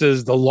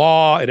defenses, the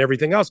law, and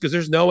everything else, because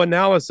there's no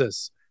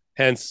analysis,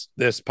 hence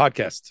this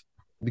podcast.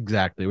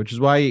 Exactly, which is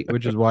why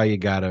you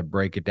got to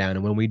break it down.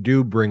 And when we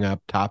do bring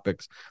up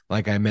topics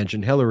like I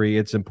mentioned Hillary,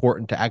 it's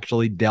important to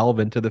actually delve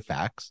into the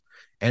facts.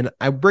 And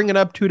I bring it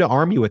up too to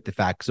arm you with the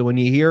facts. So when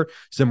you hear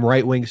some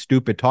right-wing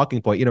stupid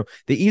talking point,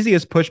 the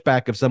easiest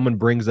pushback if someone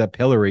brings up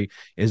Hillary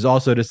is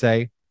also to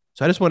say,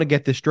 so I just want to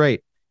get this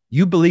straight.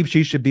 You believe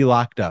she should be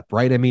locked up,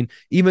 right? I mean,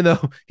 even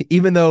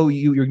though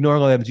you're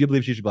ignoring all evidence, you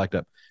believe she should be locked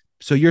up.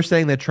 So you're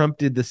saying that Trump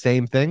did the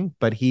same thing,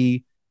 but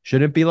he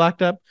shouldn't be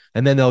locked up?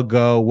 And then they'll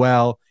go,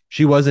 well,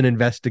 she wasn't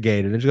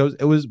investigated. And she goes,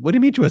 what do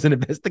you mean she wasn't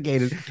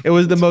investigated? It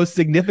was the most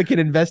significant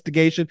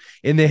investigation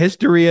in the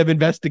history of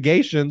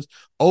investigations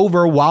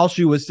over while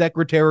she was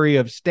Secretary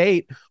of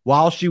State,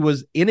 while she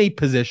was in a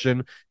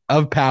position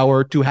of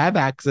power to have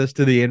access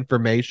to the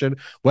information,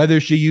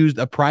 whether she used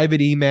a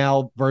private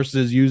email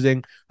versus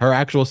using her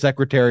actual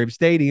Secretary of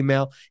State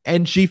email,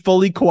 and she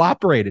fully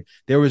cooperated.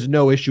 There was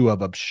no issue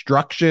of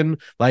obstruction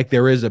like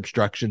there is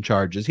obstruction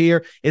charges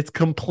here. It's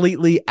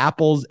completely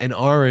apples and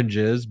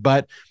oranges,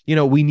 but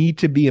we need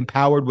to be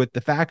empowered with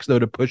the facts, though,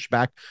 to push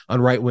back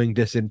on right-wing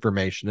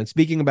disinformation. And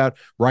speaking about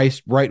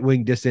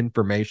right-wing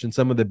disinformation,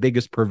 some of the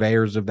biggest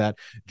purveyors of that,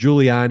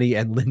 Giuliani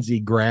and Lindsey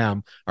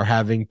Graham, are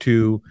having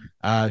to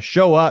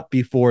show up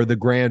before the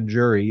grand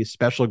jury,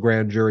 special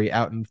grand jury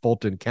out in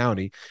Fulton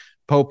County.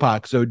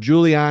 Popok. So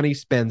Giuliani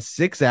spends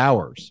 6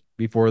 hours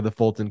before the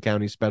Fulton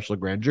County special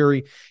grand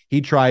jury.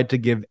 He tried to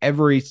give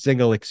every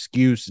single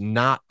excuse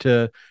not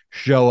to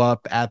show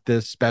up at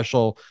this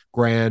special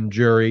grand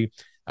jury.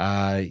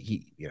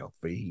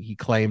 He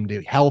claimed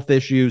health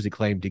issues. He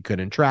claimed he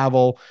couldn't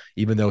travel,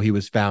 even though he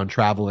was found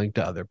traveling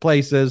to other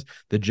places.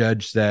 The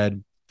judge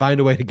said, find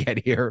a way to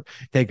get here,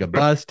 take a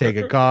bus, take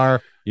a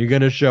car, you're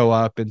going to show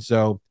up. And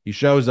so he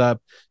shows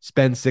up,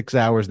 spends 6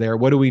 hours there.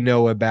 What do we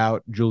know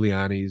about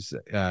Giuliani's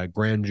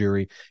grand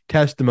jury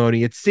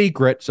testimony? It's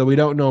secret, so we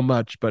don't know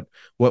much, but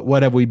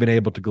what have we been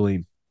able to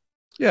glean?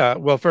 Yeah,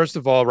 well, first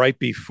of all, right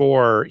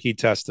before he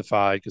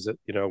testified, because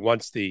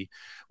once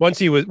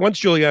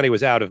Giuliani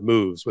was out of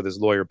moves with his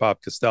lawyer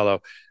Bob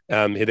Costello,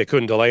 they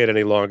couldn't delay it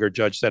any longer.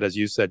 Judge said, as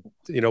you said,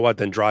 you know what?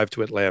 Then drive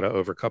to Atlanta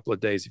over a couple of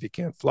days if you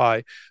can't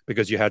fly,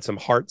 because you had some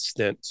heart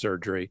stent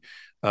surgery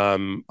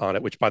on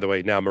it. Which, by the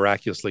way, now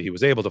miraculously he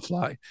was able to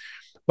fly.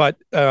 But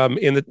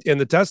in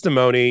the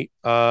testimony,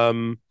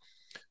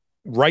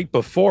 right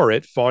before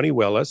it, Fani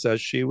Willis,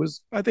 as she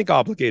was, I think,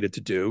 obligated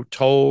to do,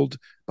 told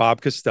Bob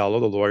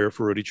Costello, the lawyer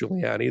for Rudy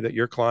Giuliani, that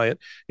your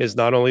client is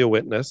not only a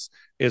witness,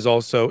 is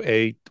also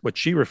what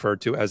she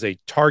referred to as a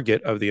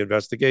target of the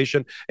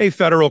investigation, a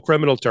federal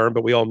criminal term,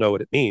 but we all know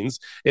what it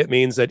means. It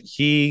means that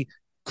he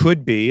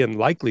could be and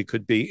likely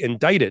could be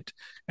indicted,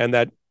 and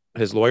that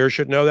his lawyer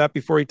should know that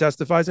before he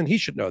testifies, and he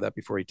should know that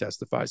before he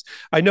testifies.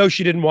 I know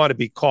she didn't want to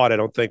be caught, I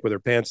don't think, with her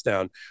pants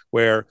down,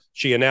 where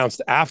she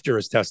announced after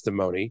his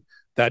testimony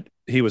that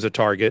he was a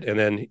target. And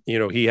then,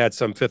 he had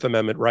some Fifth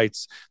Amendment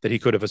rights that he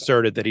could have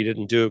asserted that he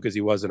didn't do because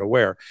he wasn't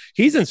aware.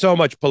 He's in so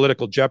much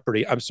legal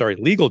jeopardy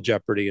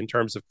in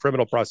terms of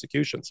criminal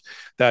prosecutions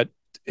that,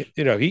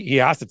 he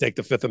has to take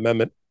the Fifth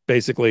Amendment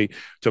basically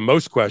to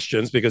most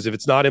questions, because if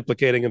it's not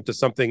implicating him to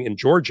something in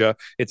Georgia,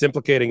 it's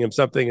implicating him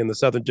something in the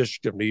Southern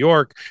District of New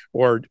York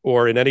or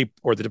the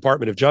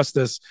Department of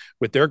Justice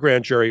with their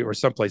grand jury or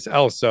someplace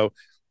else. So,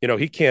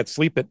 he can't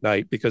sleep at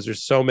night because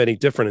there's so many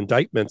different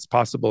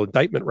possible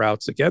indictment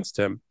routes against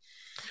him.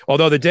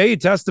 Although the day he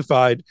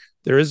testified,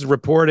 there is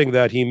reporting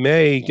that he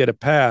may get a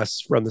pass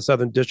from the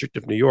Southern District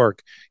of New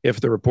York, if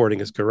the reporting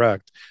is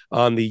correct,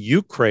 on the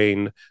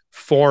Ukraine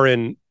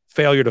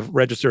failure to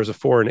register as a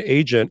foreign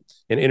agent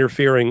and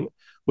interfering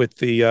with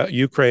the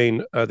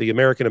Ukraine, the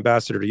American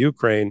ambassador to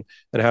Ukraine,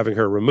 and having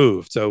her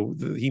removed. So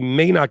he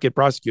may not get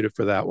prosecuted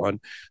for that one.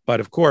 But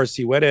of course,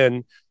 he went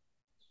in.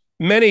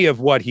 Many of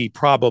what he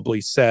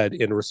probably said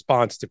in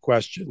response to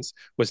questions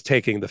was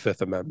taking the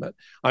Fifth Amendment.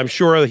 I'm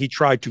sure that he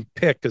tried to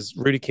pick, because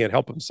Rudy can't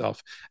help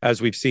himself,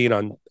 as we've seen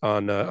on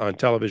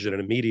television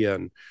and in media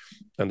and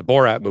the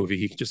Borat movie.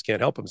 He just can't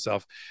help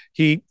himself.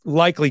 He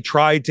likely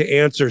tried to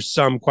answer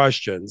some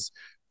questions,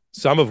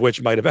 some of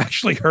which might have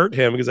actually hurt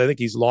him, because I think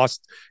he's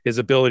lost his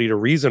ability to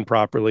reason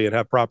properly and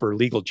have proper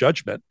legal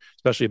judgment,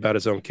 especially about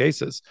his own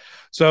cases.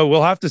 So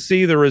we'll have to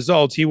see the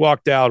results. He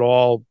walked out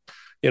all,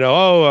 they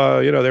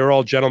were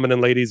all gentlemen and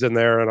ladies in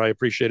there, and I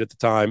appreciated the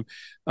time.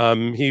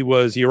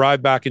 He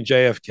arrived back in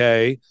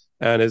JFK,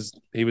 and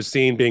he was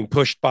seen being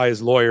pushed by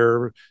his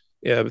lawyer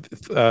in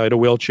a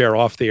wheelchair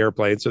off the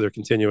airplane. So they're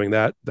continuing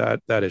that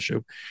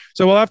issue.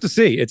 So we'll have to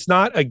see. It's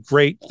not a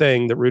great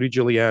thing that Rudy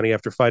Giuliani,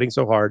 after fighting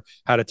so hard,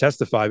 had to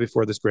testify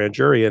before this grand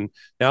jury. And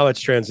now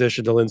let's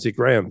transition to Lindsey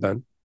Graham,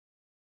 Ben.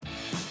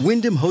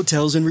 Wyndham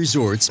Hotels and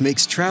Resorts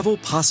makes travel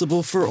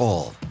possible for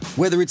all.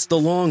 Whether it's the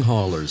long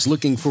haulers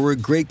looking for a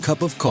great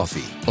cup of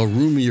coffee, a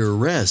roomier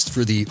rest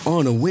for the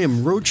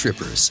on-a-whim road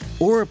trippers,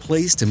 or a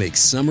place to make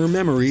summer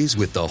memories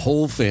with the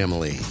whole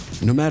family.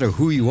 No matter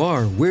who you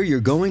are, where you're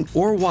going,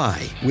 or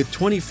why, with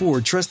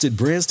 24 trusted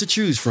brands to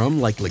choose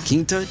from like La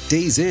Quinta,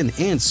 Days Inn,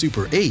 and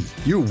Super 8,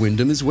 your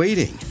Wyndham is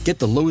waiting. Get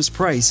the lowest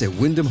price at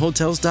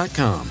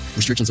wyndhamhotels.com.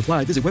 Restrictions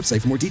apply. Visit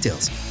website for more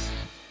details.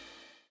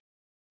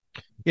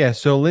 Yeah,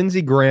 so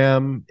Lindsey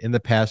Graham in the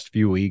past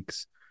few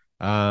weeks,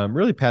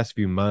 really past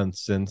few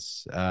months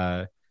since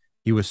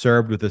he was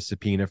served with a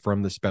subpoena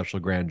from the special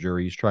grand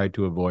jury, he's tried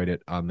to avoid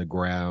it on the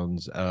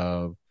grounds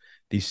of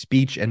the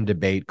speech and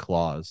debate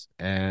clause.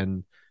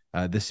 And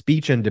the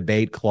speech and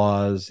debate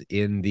clause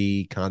in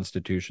the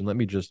Constitution, let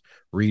me just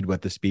read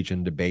what the speech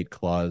and debate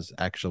clause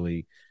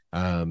actually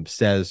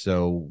says,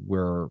 so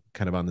we're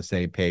kind of on the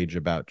same page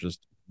about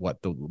just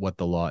what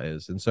the law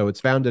is. And so it's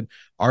found in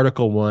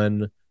Article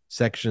 1,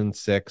 Section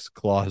 6,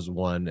 Clause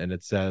 1, and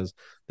it says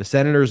the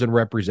senators and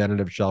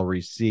representatives shall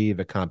receive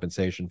a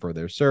compensation for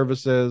their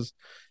services.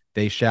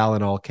 They shall,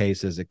 in all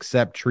cases,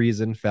 except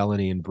treason,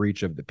 felony, and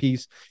breach of the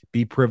peace,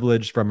 be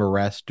privileged from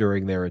arrest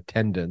during their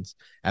attendance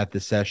at the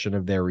session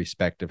of their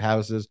respective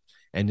houses,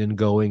 and in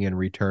going and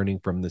returning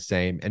from the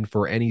same, and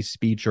for any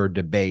speech or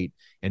debate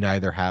in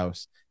either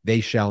house, they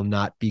shall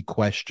not be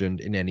questioned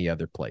in any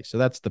other place. So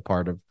that's the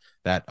part of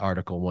that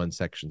Article 1,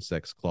 Section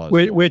 6 clause.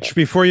 Which,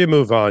 before you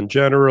move on,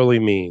 generally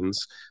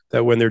means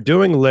that when they're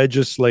doing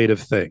legislative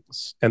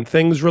things and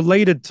things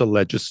related to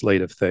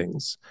legislative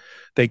things,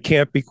 they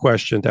can't be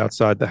questioned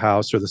outside the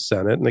House or the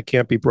Senate, and they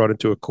can't be brought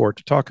into a court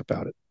to talk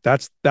about it.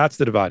 That's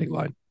the dividing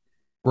line.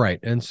 Right.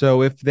 And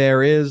so if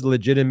there is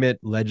legitimate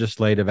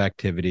legislative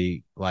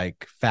activity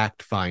like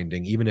fact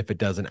finding, even if it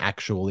doesn't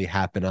actually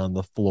happen on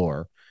the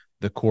floor,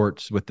 the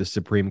courts with the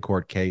Supreme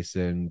Court case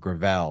in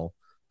Gravel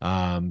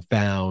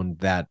found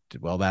that,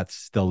 well, that's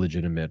still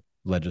legitimate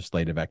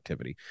legislative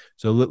activity.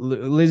 So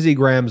Lindsey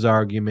Graham's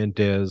argument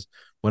is,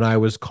 when I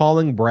was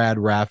calling Brad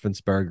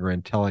Raffensperger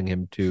and telling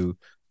him to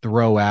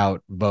throw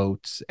out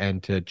votes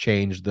and to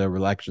change the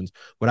elections,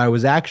 what I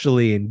was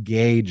actually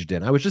engaged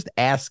in, I was just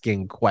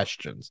asking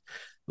questions.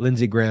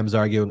 Lindsey Graham's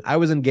arguing, I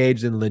was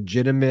engaged in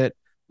legitimate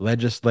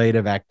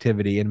legislative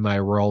activity in my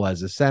role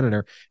as a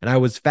senator, and I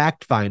was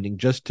fact finding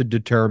just to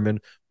determine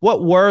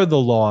what were the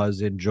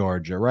laws in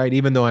Georgia, right?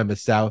 Even though I'm a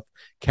South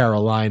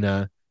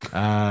Carolina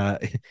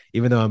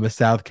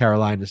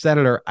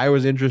senator, I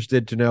was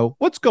interested to know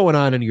what's going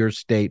on in your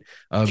state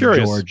of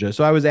Georgia.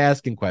 So I was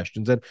asking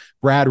questions, and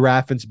Brad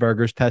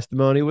Raffensperger's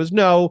testimony was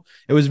no.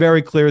 It was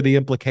very clear the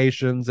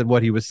implications, and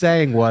what he was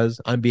saying was,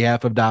 on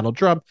behalf of Donald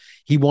Trump,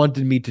 he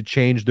wanted me to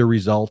change the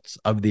results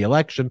of the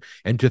election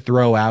and to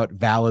throw out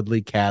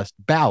validly cast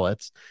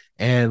ballots.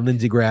 And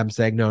Lindsey Graham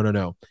saying,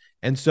 no.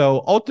 And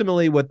so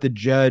ultimately what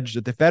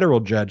the federal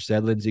judge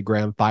said, Lindsey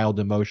Graham filed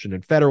a motion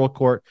in federal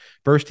court.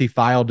 First, he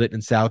filed it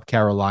in South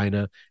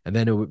Carolina, and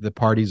then the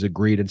parties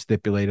agreed and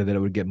stipulated that it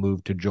would get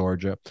moved to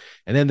Georgia.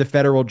 And then the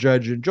federal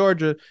judge in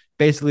Georgia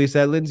basically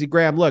said, Lindsey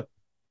Graham, look,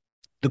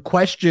 the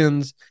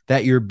questions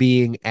that you're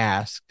being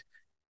asked,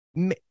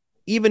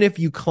 even if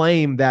you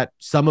claim that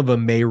some of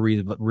them may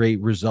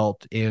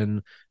result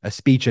in a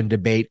speech and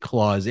debate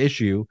clause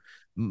issue,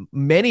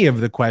 many of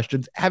the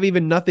questions have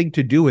even nothing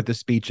to do with the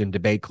speech and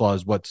debate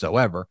clause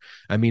whatsoever.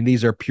 I mean,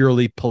 these are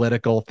purely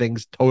political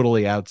things,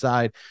 totally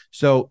outside.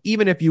 So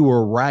even if you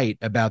were right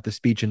about the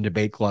speech and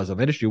debate clause of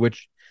an issue,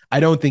 which I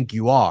don't think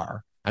you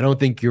are, I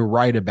don't think you're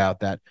right about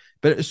that,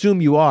 but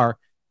assume you are,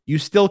 you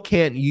still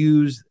can't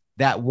use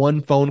that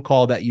one phone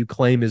call that you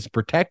claim is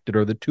protected,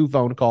 or the two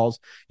phone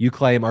calls you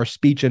claim are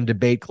speech and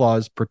debate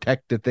clause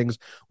protected things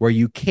where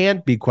you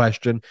can't be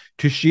questioned,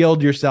 to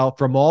shield yourself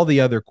from all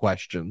the other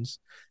questions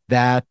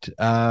that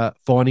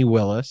Fani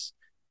Willis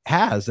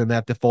has, and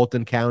that the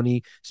Fulton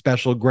County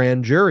Special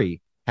Grand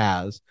Jury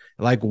has.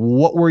 Like,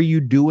 what were you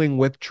doing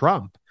with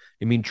Trump?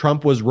 I mean,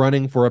 Trump was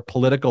running for a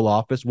political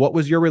office. What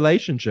was your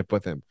relationship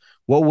with him?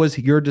 What was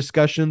your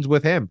discussions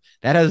with him?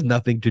 That has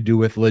nothing to do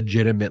with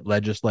legitimate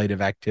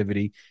legislative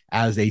activity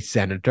as a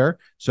senator.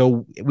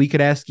 So we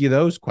could ask you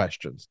those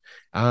questions.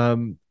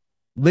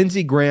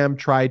 Lindsey Graham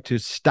tried to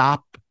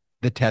stop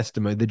the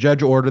testimony. The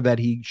judge ordered that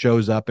he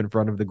shows up in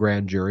front of the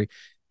grand jury.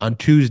 On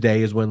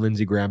Tuesday is when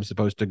Lindsey Graham is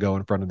supposed to go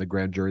in front of the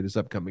grand jury, this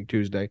upcoming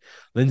Tuesday.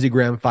 Lindsey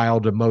Graham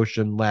filed a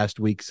motion last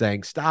week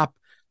saying, stop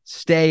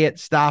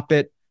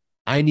it.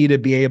 I need to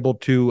be able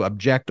to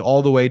object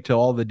all the way to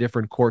all the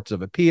different courts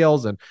of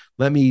appeals, and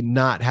let me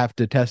not have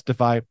to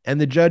testify. And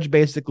the judge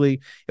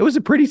basically, it was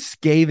a pretty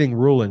scathing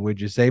ruling,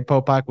 would you say,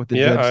 Popok, what the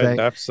judge saying?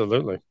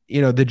 Absolutely.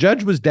 You know, the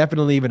judge was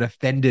definitely even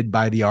offended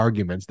by the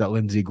arguments that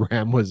Lindsey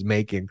Graham was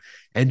making,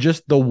 and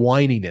just the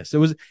whininess.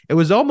 It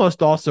was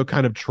almost also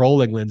kind of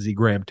trolling Lindsey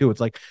Graham too. It's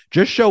like,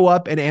 just show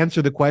up and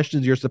answer the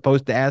questions you're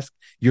supposed to ask.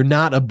 You're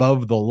not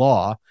above the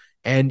law.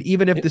 And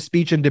even if the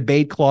speech and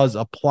debate clause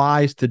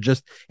applies to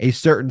just a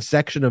certain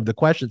section of the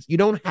questions, you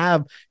don't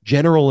have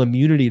general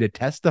immunity to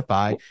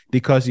testify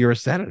because you're a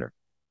senator.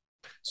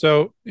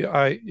 So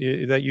that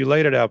you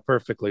laid it out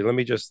perfectly. Let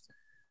me just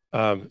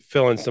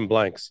fill in some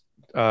blanks.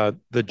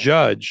 The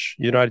judge,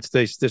 United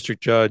States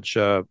District Judge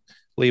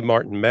Lee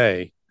Martin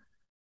May,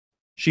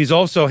 she's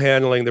also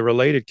handling the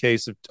related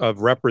case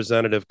of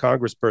Representative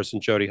Congressperson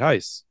Jody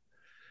Hice.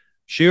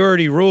 She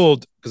already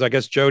ruled, because I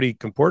guess Jody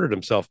comported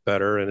himself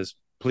better and his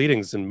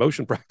pleadings and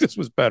motion practice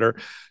was better.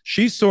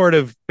 She sort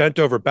of bent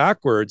over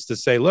backwards to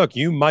say, look,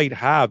 you might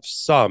have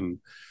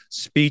some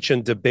speech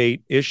and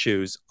debate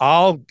issues,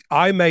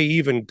 I may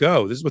even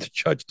go. This is what the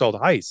judge told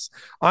Heiss.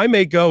 I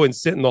may go and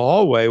sit in the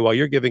hallway while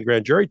you're giving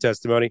grand jury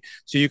testimony,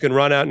 so you can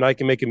run out and I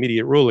can make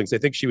immediate rulings. I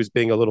think she was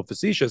being a little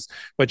facetious,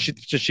 but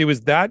she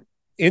was that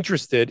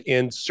interested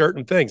in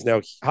certain things.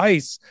 Now,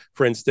 Heiss,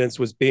 for instance,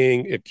 was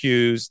being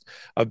accused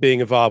of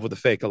being involved with the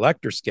fake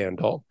elector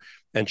scandal.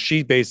 And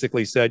she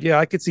basically said, yeah,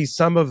 I could see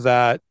some of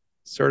that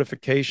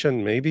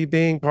certification maybe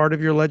being part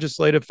of your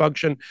legislative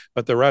function,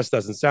 but the rest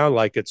doesn't sound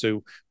like it.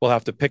 So we'll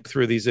have to pick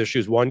through these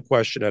issues one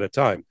question at a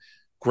time.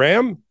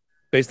 Graham,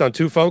 based on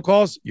 2 phone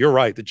calls, you're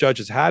right. The judge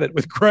has had it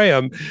with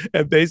Graham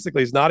and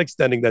basically is not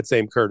extending that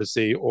same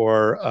courtesy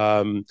or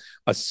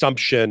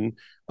assumption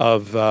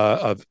of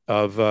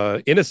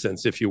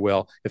innocence, if you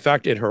will. In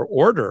fact, in her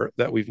order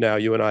that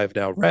you and I have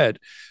now read,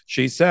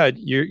 she said,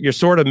 you're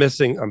sort of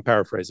missing, I'm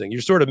paraphrasing,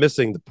 you're sort of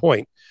missing the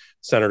point,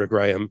 Senator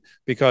Graham,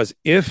 because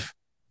if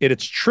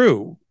it's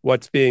true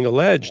what's being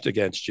alleged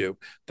against you,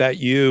 that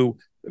you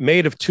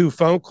made of 2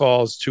 phone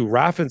calls to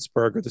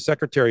Raffensperger, the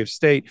Secretary of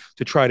State,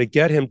 to try to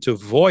get him to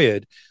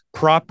void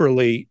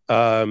properly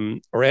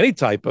or any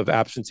type of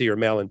absentee or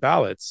mail-in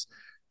ballots,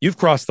 you've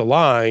crossed the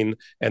line,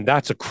 and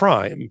that's a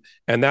crime.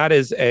 And that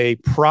is a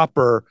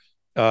proper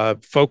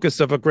focus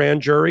of a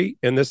grand jury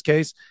in this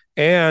case.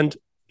 And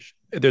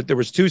there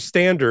was 2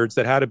 standards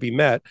that had to be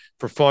met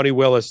for Fani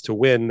Willis to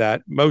win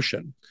that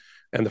motion.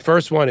 And the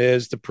first one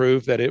is to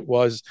prove that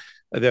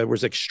there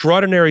was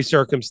extraordinary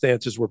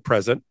circumstances were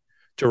present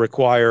to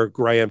require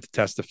Graham to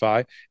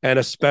testify and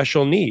a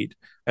special need.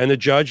 And the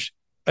judge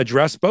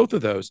addressed both of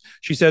those.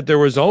 She said there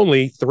was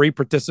only 3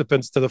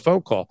 participants to the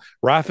phone call: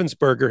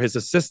 Raffensperger, his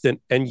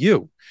assistant, and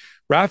you.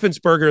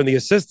 Raffensperger and the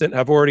assistant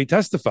have already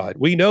testified.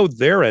 We know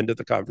their end of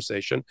the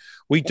conversation.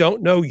 We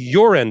don't know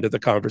your end of the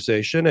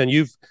conversation. And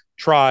you've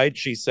tried,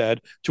 she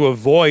said, to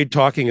avoid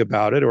talking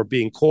about it or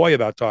being coy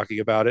about talking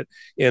about it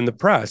in the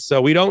press.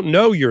 So we don't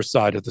know your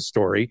side of the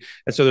story.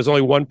 And so there's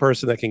only one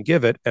person that can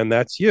give it, and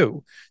that's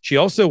you. She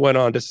also went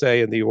on to say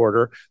in the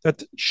order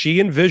that she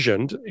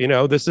envisioned,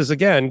 this is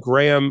again,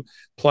 Graham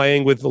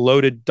playing with the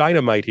loaded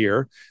dynamite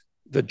here.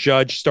 The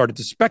judge started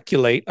to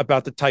speculate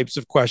about the types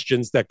of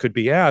questions that could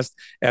be asked.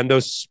 And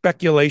those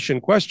speculation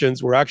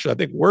questions were actually, I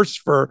think, worse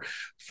for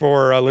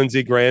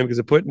Lindsey Graham, because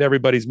it put in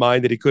everybody's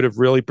mind that he could have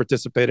really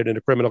participated in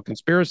a criminal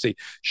conspiracy.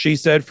 She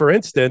said, for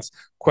instance,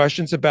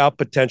 questions about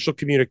potential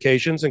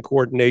communications and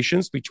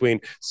coordinations between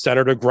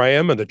Senator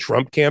Graham and the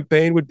Trump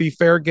campaign would be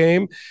fair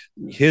game.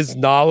 His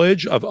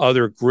knowledge of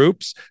other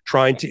groups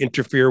trying to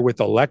interfere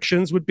with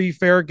elections would be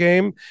fair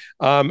game.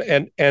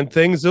 And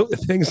things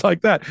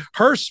like that.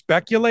 Her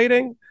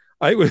speculating,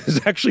 it was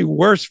actually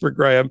worse for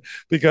Graham,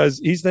 because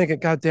he's thinking,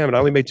 God damn it, I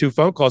only made 2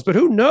 phone calls. But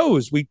who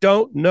knows? We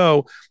don't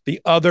know the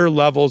other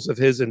levels of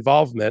his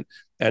involvement.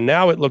 And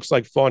now it looks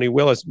like Fani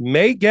Willis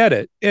may get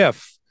it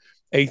if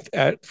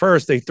at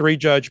first a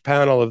 3-judge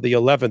panel of the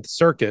 11th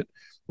Circuit,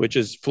 which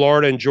is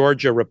Florida and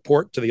Georgia,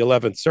 report to the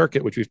 11th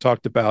Circuit, which we've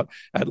talked about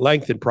at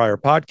length in prior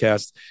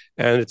podcasts.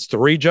 And it's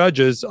 3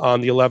 judges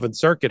on the 11th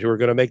Circuit who are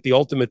going to make the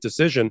ultimate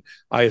decision,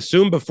 I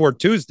assume before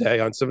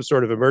Tuesday, on some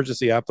sort of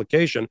emergency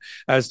application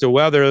as to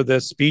whether the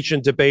speech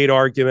and debate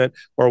argument,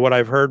 or what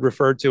I've heard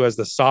referred to as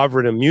the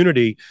sovereign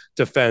immunity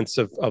defense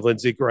of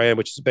Lindsey Graham,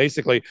 which is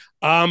basically,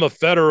 I'm a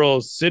federal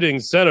sitting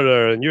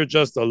senator and you're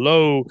just a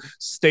low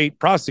state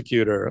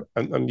prosecutor.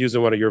 I'm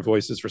using one of your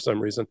voices for some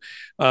reason.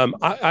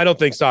 I don't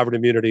think sovereign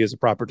immunity is a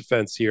proper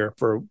defense here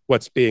for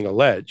what's being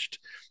alleged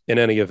in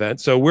any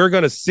event. So we're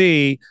going to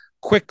see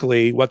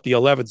quickly what the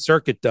 11th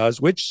Circuit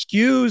does, which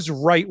skews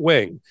right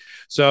wing.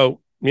 So,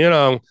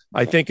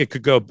 I think it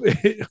could go,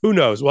 who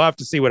knows? We'll have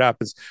to see what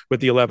happens with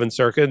the 11th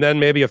Circuit, and then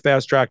maybe a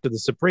fast track to the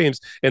Supremes.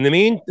 In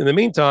the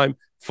meantime,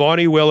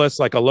 Fani Willis,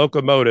 like a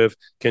locomotive,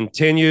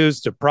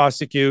 continues to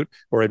prosecute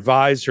or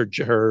advise her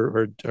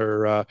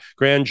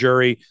grand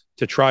jury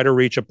to try to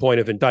reach a point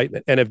of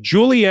indictment. And if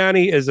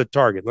Giuliani is a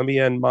target, let me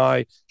end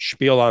my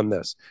spiel on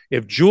this.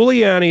 If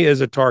Giuliani is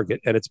a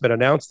target, and it's been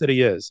announced that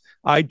he is,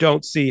 I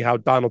don't see how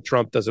Donald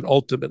Trump doesn't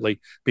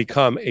ultimately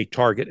become a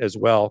target as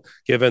well,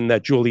 given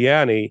that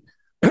Giuliani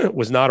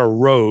was not a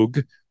rogue.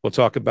 We'll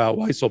talk about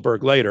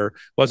Weisselberg later.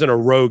 Wasn't a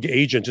rogue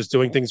agent just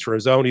doing things for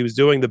his own. He was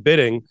doing the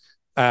bidding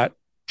at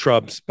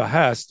Trump's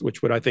behest,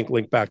 which would, I think,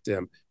 link back to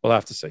him. We'll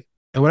have to see.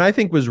 And what I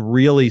think was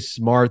really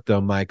smart,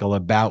 though, Michael,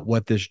 about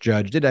what this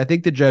judge did, I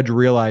think the judge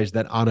realized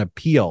that on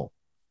appeal,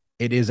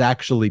 it is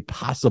actually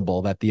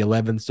possible that the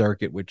 11th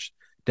Circuit, which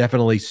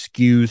definitely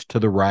skews to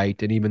the right,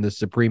 and even the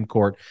Supreme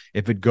Court,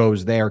 if it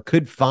goes there,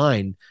 could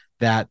find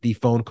that the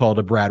phone call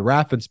to Brad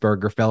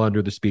Raffensperger fell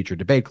under the speech or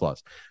debate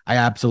clause. I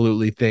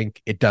absolutely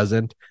think it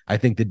doesn't. I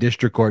think the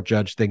district court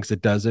judge thinks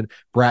it doesn't.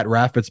 Brad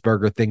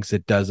Raffensperger thinks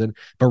it doesn't.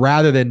 But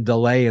rather than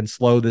delay and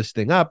slow this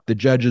thing up, the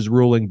judge's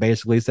ruling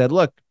basically said,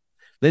 look,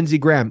 Lindsey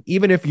Graham,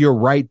 even if you're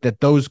right that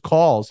those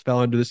calls fell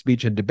under the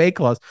speech and debate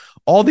clause,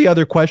 all the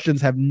other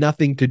questions have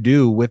nothing to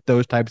do with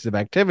those types of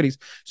activities.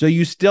 So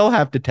you still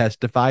have to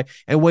testify.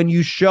 And when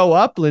you show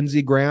up,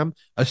 Lindsey Graham,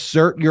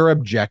 assert your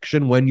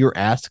objection when you're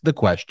asked the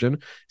question.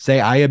 Say,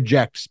 I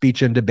object,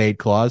 speech and debate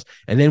clause,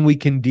 and then we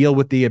can deal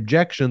with the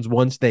objections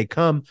once they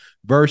come,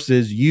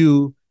 versus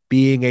you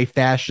being a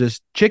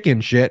fascist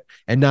chicken shit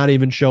and not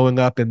even showing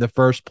up in the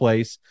first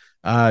place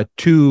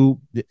to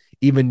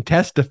even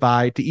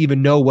testify, to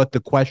even know what the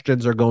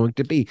questions are going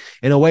to be.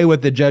 In a way,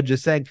 what the judge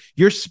is saying,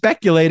 you're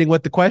speculating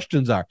what the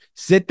questions are.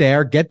 Sit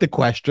there, get the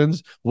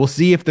questions. We'll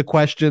see if the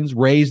questions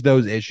raise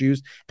those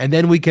issues, and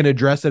then we can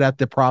address it at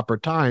the proper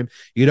time.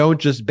 You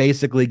don't just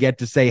basically get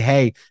to say,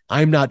 hey,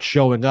 I'm not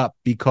showing up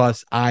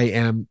because I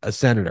am a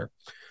senator.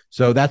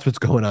 So that's what's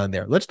going on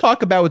there. Let's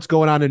talk about what's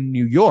going on in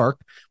New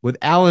York with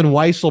Allen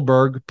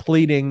Weisselberg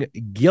pleading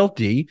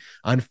guilty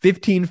on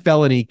 15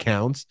 felony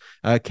counts,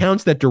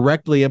 counts that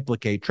directly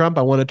implicate Trump.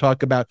 I want to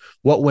talk about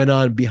what went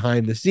on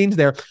behind the scenes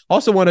there.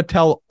 Also want to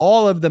tell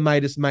all of the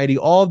Meidas Mighty,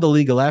 all of the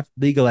legal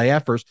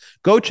AFers,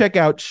 go check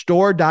out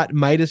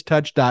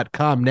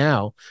store.meidastouch.com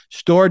now,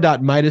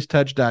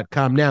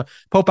 store.meidastouch.com now.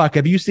 Popok,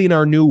 have you seen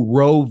our new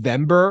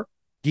Rovember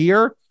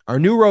gear? Our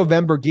new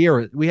Rovember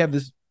gear, we have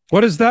this.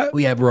 What is that?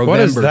 We have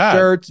Rovember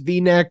shirts,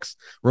 V-necks,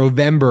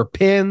 Rovember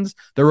pins.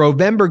 The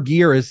Rovember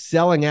gear is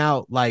selling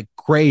out like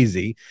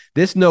crazy.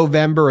 This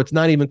November, it's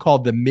not even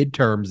called the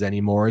midterms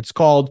anymore. It's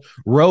called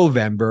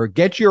Rovember.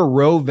 Get your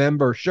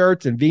Rovember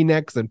shirts and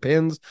V-necks and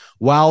pins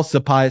while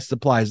supplies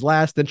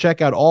last. And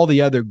check out all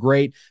the other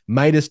great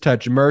Meidas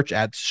Touch merch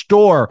at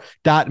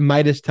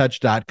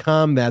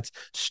store.meidastouch.com. That's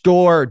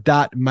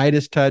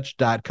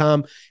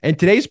store.meidastouch.com. And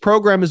today's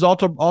program is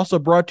also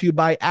brought to you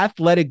by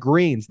Athletic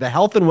Greens, the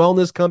health and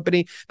wellness company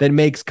that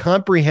makes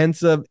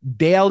comprehensive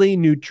daily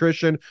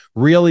nutrition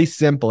really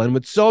simple. And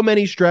with so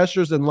many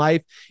stressors in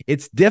life,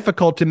 it's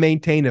difficult to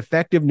maintain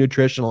effective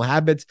nutritional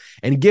habits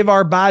and give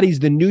our bodies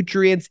the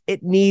nutrients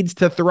it needs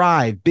to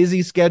thrive.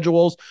 Busy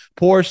schedules,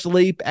 poor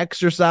sleep,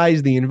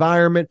 exercise, the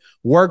environment,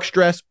 work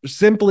stress,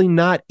 simply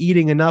not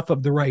eating enough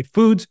of the right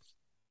foods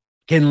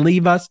can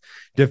leave us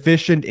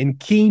deficient in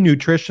key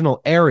nutritional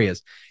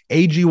areas.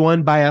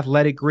 AG1 by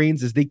Athletic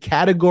Greens is the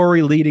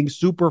category-leading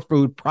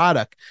superfood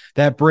product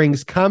that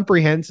brings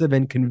comprehensive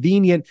and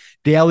convenient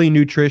daily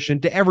nutrition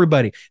to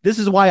everybody. This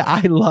is why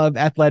I love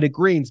Athletic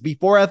Greens.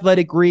 Before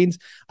Athletic Greens,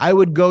 I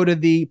would go to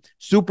the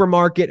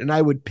supermarket and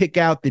I would pick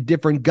out the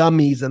different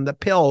gummies and the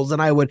pills,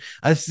 and I would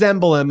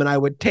assemble them and I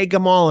would take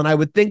them all and I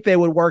would think they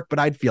would work, but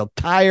I'd feel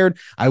tired.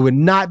 I would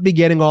not be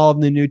getting all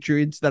of the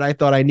nutrients that I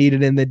thought I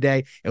needed in the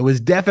day. It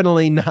was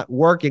definitely not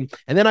working.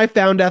 And then I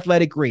found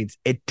Athletic Greens.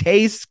 It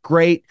tastes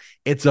great.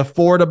 It's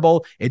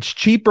affordable. It's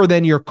cheaper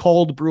than your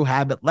cold brew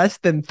habit, less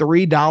than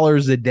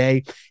 $3 a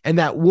day. And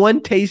that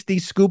one tasty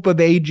scoop of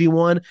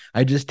AG1,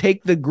 I just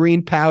take the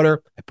green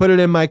powder, I put it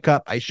in my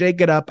cup, I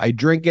shake it up, I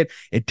drink it.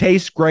 It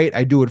tastes great.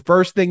 I do it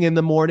first thing in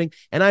the morning,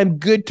 and I'm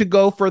good to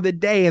go for the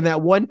day. And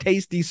that one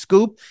tasty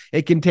scoop,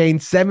 it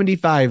contains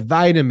 75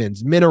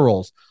 vitamins,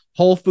 minerals,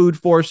 whole food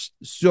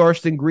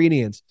sourced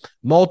ingredients,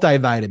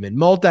 multivitamin,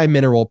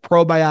 multi-mineral,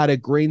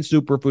 probiotic, green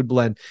superfood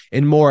blend,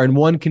 and more in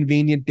one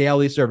convenient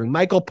daily serving.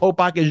 Michael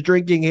Popok is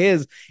drinking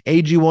his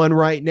AG1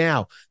 right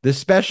now. The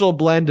special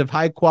blend of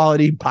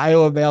high-quality,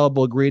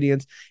 bioavailable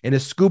ingredients and a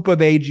scoop of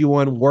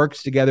AG1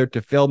 works together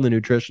to fill the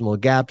nutritional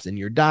gaps in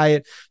your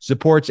diet,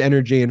 supports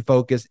energy and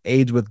focus,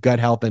 aids with gut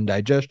health and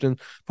digestion.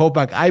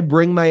 Popok, I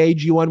bring my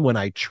AG1 when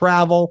I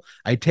travel.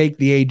 I take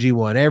the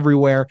AG1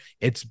 everywhere.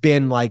 It's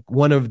been like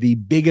one of the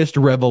biggest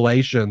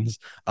revelations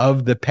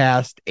of the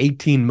past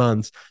 18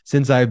 months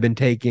since I've been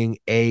taking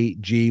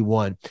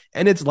AG1.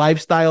 And it's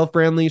lifestyle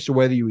friendly, so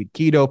whether you eat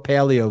keto,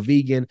 paleo,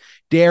 vegan,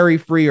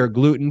 dairy-free, or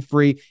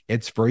gluten-free,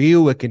 it's for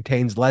you. It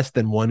contains less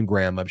than 1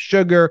 gram of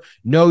sugar,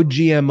 no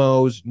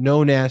GMOs,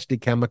 no nasty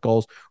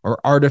chemicals, or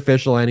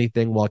artificial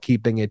anything, while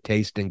keeping it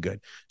tasting good.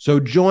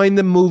 So join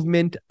the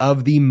movement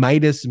of the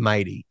Meidas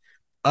Mighty,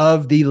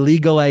 of the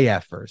legal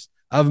AFers,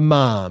 of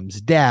moms,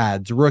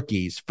 dads,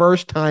 rookies,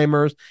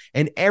 first-timers,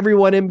 and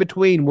everyone in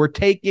between. We're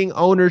taking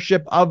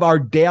ownership of our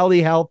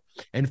daily health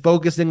and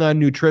focusing on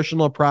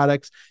nutritional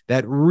products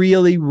that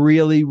really,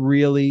 really,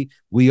 really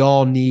we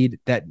all need,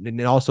 that, and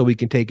also we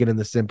can take it in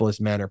the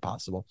simplest manner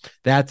possible.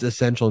 That's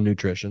essential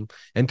nutrition.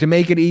 And to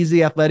make it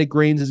easy, Athletic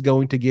Greens is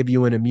going to give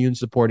you an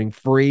immune-supporting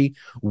free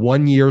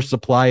 1-year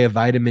supply of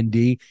vitamin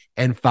D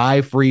and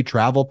 5 free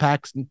travel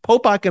packs. And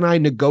Popok and I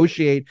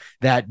negotiate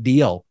that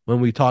deal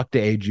when we talk to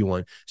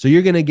AG1. So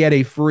you're going to get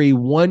a free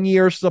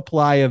 1-year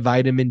supply of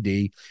vitamin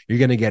D. You're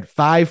going to get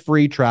 5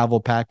 free travel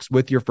packs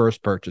with your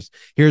first purchase.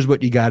 Here's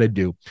what you got to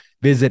do.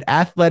 Visit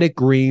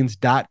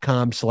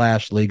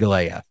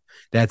athleticgreens.com/legalaf.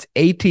 That's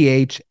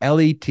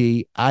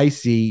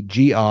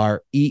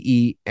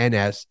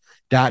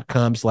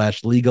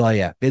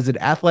athleticgreens.com/legalaf. Visit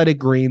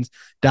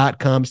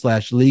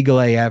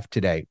athleticgreens.com/legalaf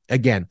today.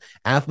 Again,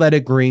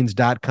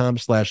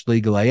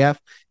 athleticgreens.com/legalaf.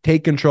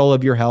 Take control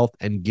of your health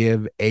and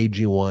give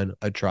AG1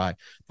 a try.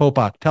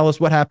 Popok, tell us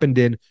what happened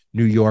in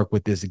New York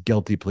with this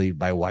guilty plea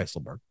by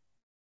Weisselberg.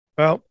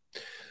 Well,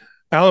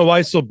 Alan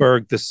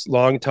Weisselberg, this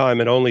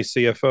longtime and only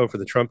CFO for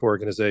the Trump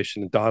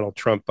Organization, and Donald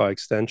Trump by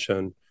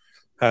extension,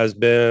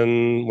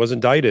 was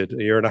indicted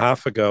a year and a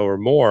half ago or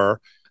more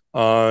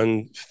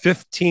on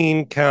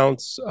 15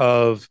 counts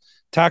of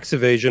tax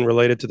evasion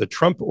related to the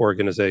Trump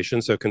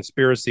Organization, so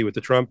conspiracy with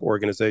the Trump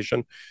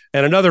Organization,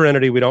 and another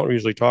entity we don't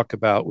usually talk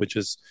about, which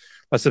is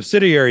a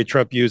subsidiary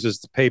Trump uses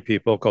to pay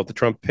people called the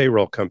Trump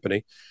Payroll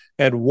Company,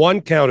 and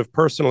one count of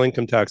personal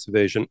income tax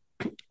evasion,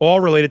 all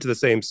related to the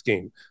same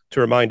scheme. To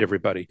remind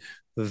everybody,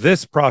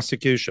 this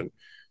prosecution,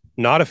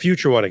 not a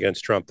future one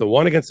against Trump, the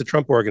one against the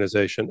Trump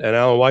Organization and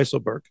Alan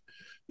Weisselberg,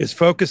 is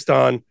focused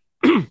on,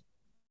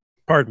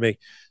 pardon me,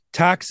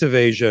 tax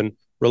evasion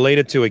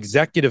related to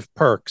executive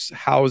perks,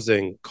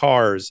 housing,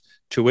 cars,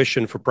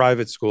 tuition for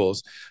private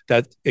schools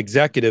that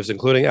executives,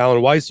 including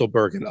Alan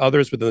Weisselberg and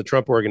others within the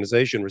Trump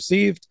Organization,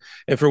 received,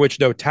 and for which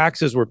no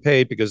taxes were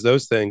paid because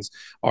those things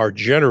are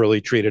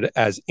generally treated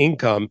as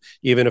income,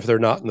 even if they're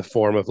not in the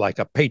form of like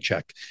a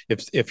paycheck.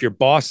 If your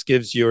boss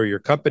gives you or your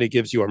company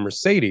gives you a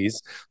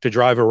Mercedes to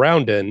drive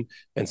around in,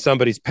 and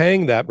somebody's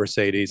paying that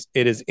Mercedes,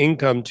 it is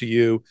income to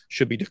you,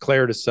 should be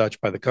declared as such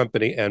by the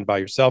company and by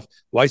yourself.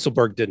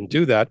 Weisselberg didn't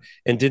do that,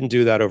 and didn't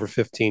do that over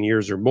 15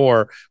 years or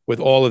more with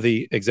all of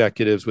the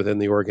executives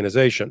within the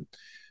organization.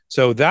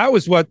 So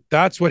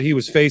that's what he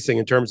was facing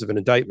in terms of an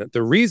indictment.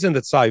 The reason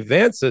that Cy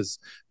Vance's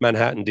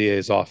Manhattan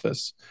DA's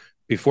office,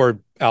 before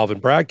Alvin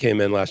Bragg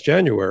came in last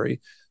January,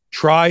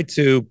 tried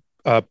to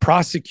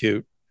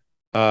prosecute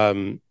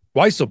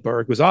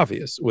Weisselberg was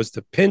obvious, was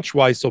to pinch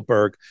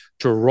Weisselberg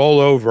to roll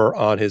over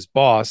on his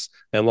boss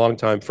and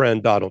longtime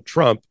friend Donald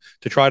Trump,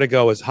 to try to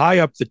go as high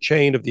up the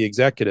chain of the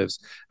executives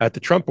at the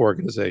Trump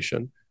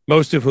Organization,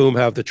 most of whom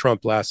have the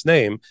Trump last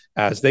name,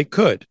 as they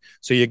could.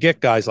 So you get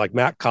guys like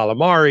Matt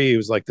Calamari,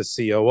 who's like the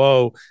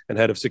COO and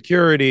head of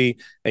security,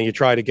 and you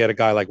try to get a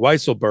guy like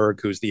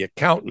Weisselberg, who's the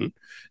accountant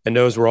and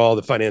knows where all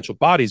the financial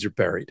bodies are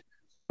buried.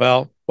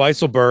 Well,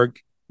 Weisselberg,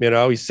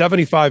 he's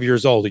 75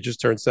 years old. He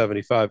just turned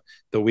 75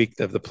 the week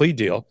of the plea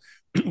deal,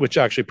 which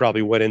actually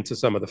probably went into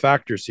some of the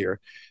factors here.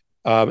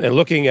 And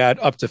looking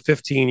at up to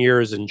 15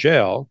 years in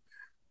jail,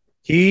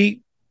 he's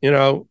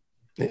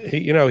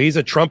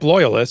a Trump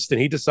loyalist, and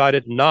he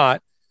decided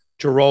not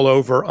to roll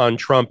over on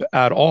Trump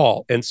at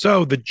all. And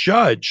so the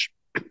judge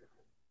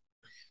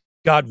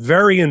got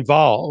very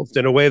involved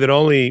in a way that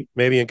only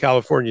maybe in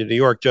California, New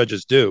York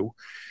judges do,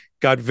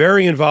 got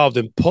very involved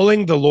in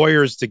pulling the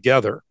lawyers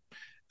together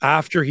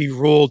after he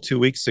ruled 2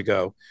 weeks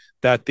ago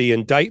that the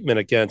indictment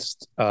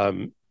against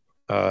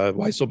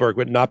Weisselberg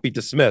would not be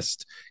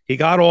dismissed. He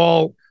got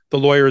all the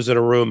lawyers in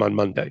a room on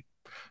Monday,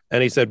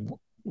 and he said,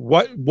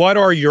 what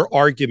are your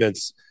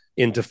arguments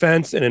in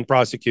defense and in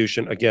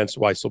prosecution against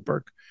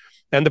Weisselberg?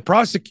 And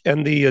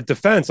the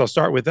defense, I'll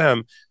start with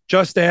them,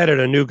 just added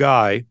a new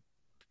guy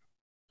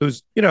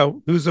who's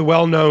a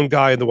well-known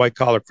guy in the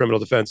white-collar criminal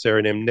defense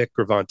area named Nick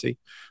Gravanti.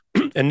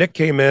 And Nick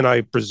came in,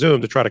 I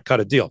presume, to try to cut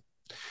a deal.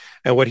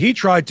 And what he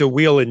tried to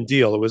wheel and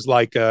deal, it was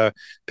like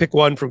pick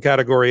one from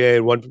category A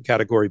and one from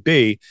category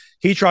B.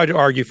 He tried to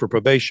argue for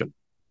probation.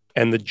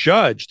 And the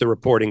judge, the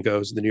reporting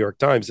goes, in the New York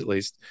Times at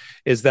least,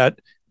 is that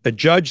the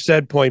judge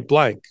said point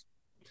blank,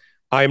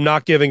 I am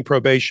not giving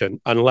probation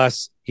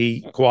unless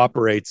he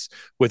cooperates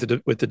with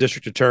the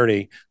district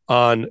attorney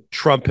on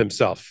Trump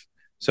himself.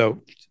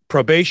 So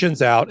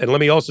probation's out. And let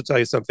me also tell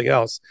you something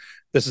else.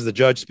 This is the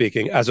judge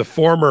speaking. As a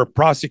former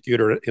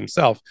prosecutor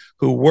himself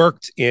who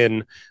worked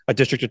in a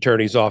district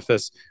attorney's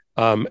office,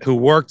 who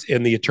worked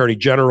in the attorney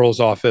general's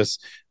office,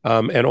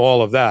 and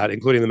all of that,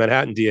 including the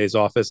Manhattan DA's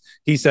office,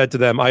 he said to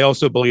them, I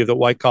also believe that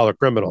white-collar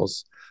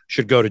criminals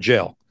should go to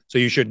jail. So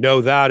you should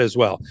know that as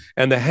well.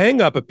 And the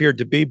hang-up appeared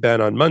to be,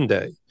 Ben, on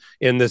Monday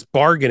in this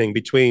bargaining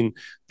between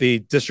the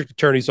district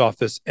attorney's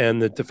office and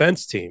the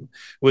defense team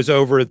was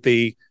over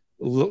the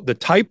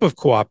type of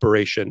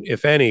cooperation,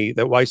 if any,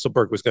 that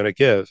Weisselberg was going to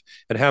give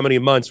and how many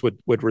months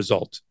would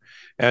result.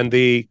 And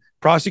the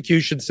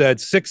prosecution said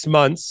 6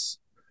 months,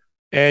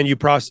 and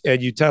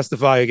you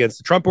testify against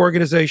the Trump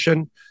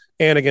Organization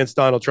and against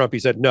Donald Trump. He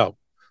said no.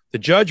 The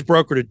judge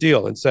brokered a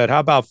deal and said, how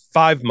about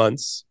 5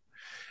 months?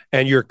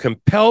 And you're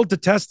compelled to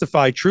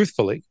testify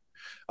truthfully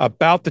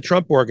about the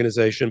Trump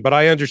Organization, but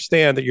I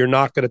understand that you're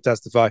not going to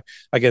testify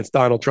against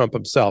Donald Trump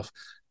himself.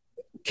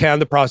 Can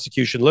the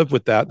prosecution live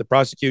with that? The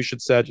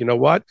prosecution said, you know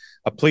what?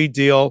 A plea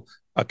deal,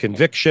 a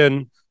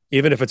conviction,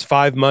 even if it's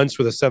 5 months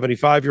with a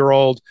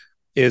 75-year-old,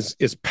 is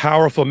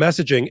powerful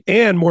messaging.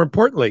 And more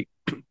importantly,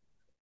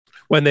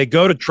 when they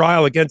go to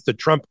trial against the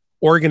Trump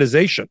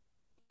Organization,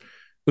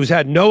 who's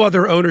had no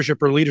other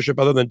ownership or leadership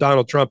other than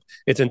Donald Trump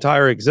its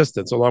entire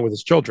existence, along with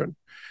his children,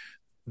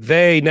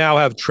 they now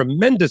have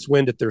tremendous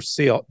wind at their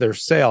sail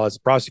as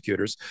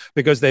prosecutors,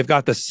 because they've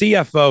got the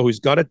CFO who's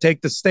going to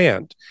take the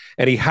stand,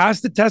 and he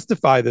has to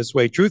testify this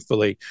way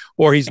truthfully,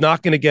 or he's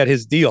not going to get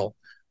his deal,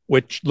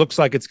 which looks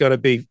like it's going to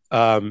be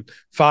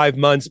 5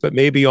 months, but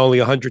maybe only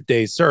 100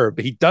 days served.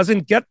 But he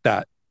doesn't get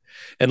that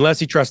unless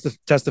he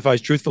testifies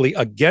truthfully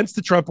against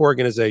the Trump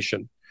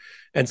Organization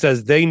and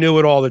says they knew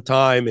it all the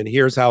time, and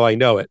here's how I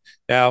know it.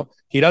 Now,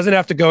 he doesn't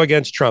have to go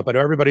against Trump. I know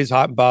everybody's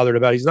hot and bothered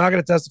about it. He's not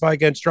going to testify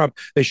against Trump.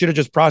 They should have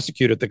just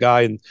prosecuted the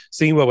guy and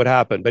seen what would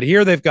happen. But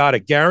here they've got a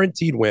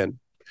guaranteed win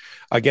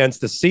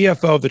against the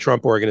CFO of the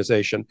Trump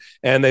organization,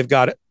 and they've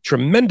got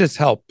tremendous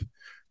help.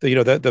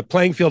 The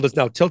playing field is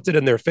now tilted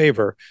in their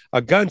favor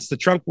against the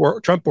Trump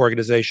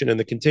organization and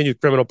the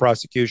continued criminal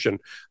prosecution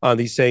on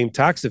these same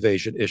tax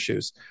evasion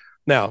issues.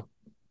 Now,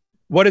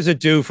 what does it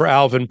do for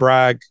Alvin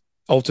Bragg?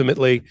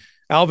 Ultimately,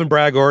 Alvin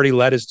Bragg already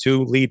let his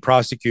two lead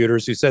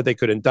prosecutors who said they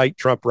could indict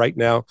Trump right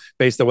now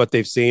based on what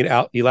they've seen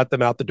out. He let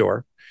them out the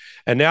door.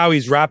 And now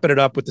he's wrapping it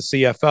up with the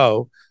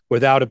CFO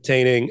without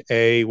obtaining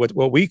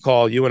what we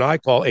call, you and I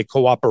call, a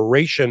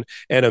cooperation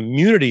and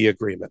immunity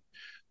agreement.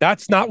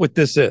 That's not what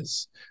this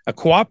is. A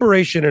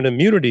cooperation and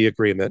immunity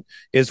agreement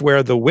is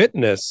where the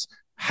witness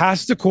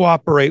has to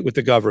cooperate with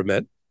the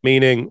government,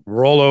 meaning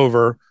roll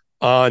over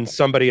on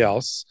somebody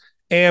else,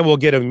 and will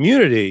get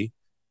immunity,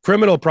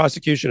 criminal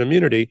prosecution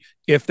immunity,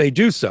 if they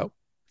do so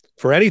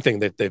for anything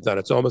that they've done.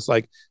 It's almost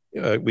like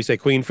we say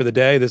queen for the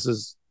day. This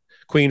is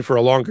queen for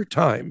a longer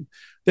time.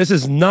 This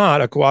is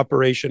not a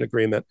cooperation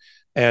agreement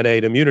and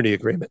an immunity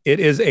agreement. It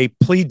is a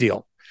plea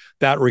deal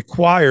that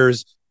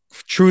requires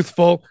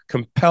truthful,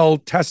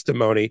 compelled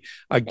testimony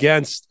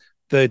against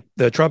the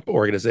Trump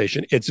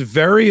organization. It's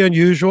very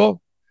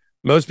unusual.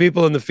 Most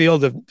people in the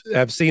field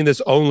have seen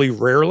this only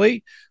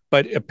rarely,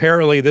 but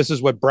apparently this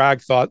is what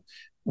Bragg thought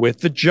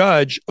with the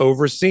judge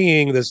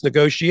overseeing this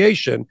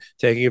negotiation,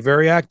 taking a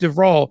very active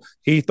role.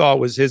 He thought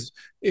was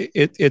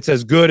it's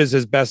as good as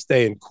his best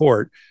day in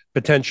court,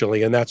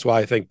 potentially. And that's why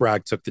I think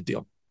Bragg took the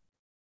deal.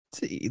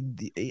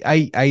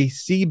 I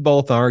see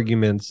both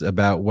arguments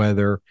about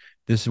whether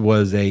this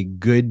was a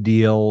good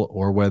deal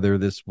or whether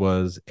this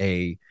was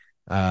a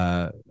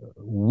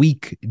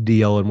weak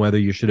deal and whether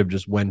you should have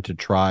just went to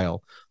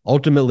trial.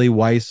 Ultimately,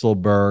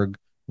 Weisselberg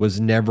was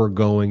never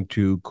going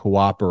to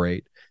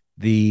cooperate.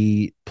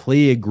 The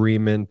plea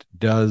agreement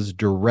does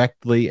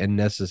directly and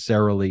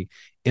necessarily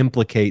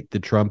implicate the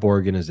Trump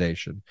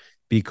organization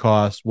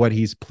because what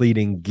he's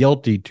pleading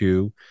guilty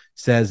to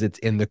says it's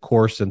in the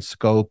course and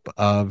scope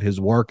of his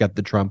work at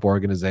the Trump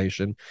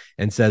organization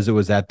and says it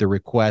was at the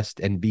request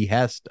and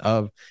behest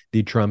of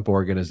the Trump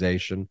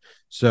organization.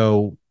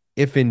 So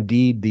if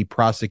indeed the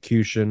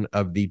prosecution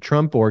of the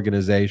Trump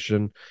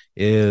organization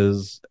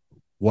is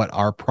what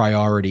our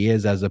priority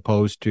is, as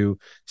opposed to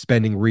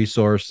spending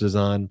resources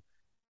on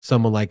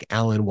someone like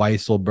Alan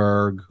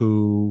Weisselberg,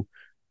 who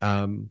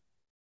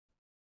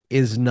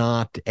is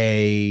not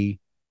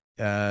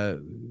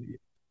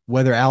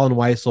whether Alan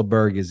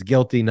Weisselberg is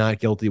guilty, not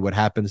guilty, what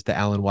happens to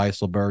Alan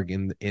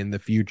Weisselberg in the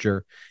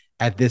future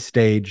at this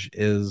stage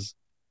is,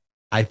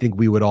 I think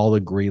we would all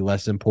agree,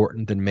 less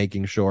important than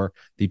making sure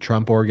the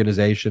Trump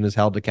organization is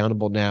held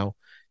accountable. Now,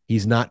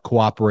 he's not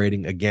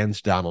cooperating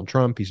against Donald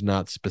Trump. He's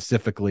not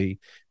specifically,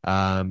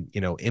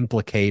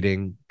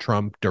 implicating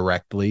Trump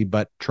directly,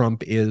 but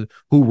Trump is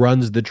who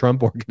runs the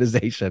Trump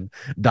organization,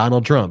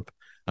 Donald Trump.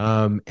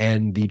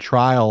 And the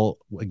trial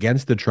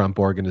against the Trump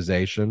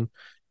organization,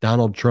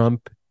 Donald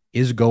Trump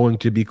is going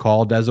to be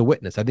called as a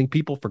witness. I think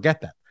people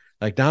forget that.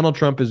 Like, Donald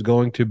Trump is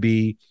going to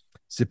be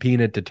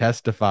subpoenaed to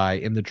testify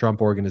in the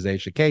Trump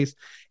organization case,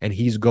 and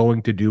he's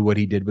going to do what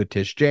he did with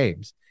Tish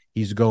James.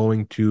 He's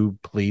going to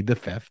plead the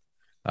fifth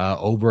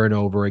over and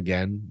over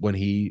again when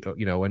he,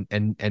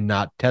 and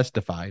not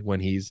testify when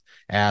he's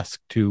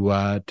asked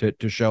to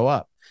show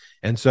up.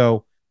 And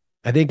so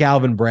I think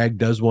Alvin Bragg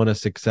does want a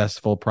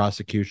successful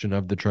prosecution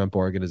of the Trump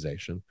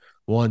organization,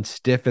 wants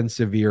stiff and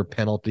severe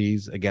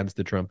penalties against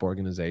the Trump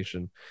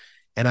organization.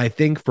 And I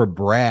think for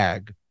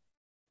Bragg,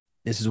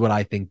 this is what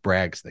I think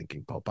Bragg's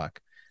thinking, Popok.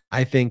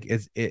 I think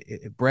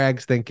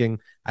Bragg's thinking,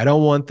 I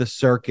don't want the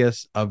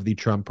circus of the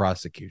Trump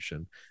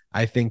prosecution.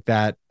 I think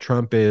that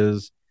Trump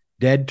is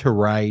dead to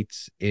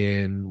rights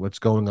in what's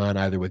going on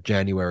either with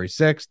January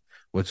 6th,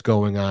 what's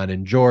going on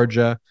in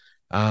Georgia.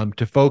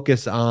 To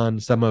focus on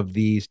some of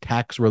these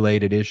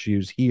tax-related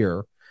issues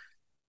here,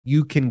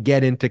 you can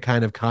get into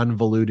kind of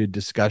convoluted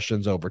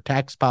discussions over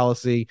tax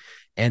policy,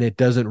 and it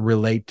doesn't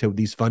relate to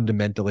these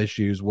fundamental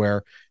issues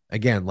where,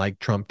 again, like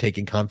Trump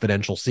taking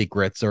confidential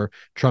secrets or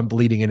Trump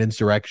leading an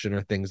insurrection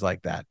or things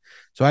like that.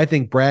 So I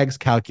think Bragg's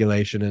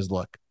calculation is,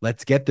 look,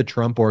 let's get the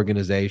Trump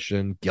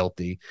organization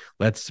guilty.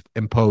 Let's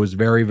impose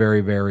very,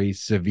 very, very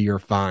severe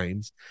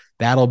fines.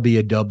 That'll be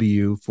a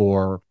W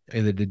for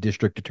the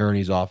district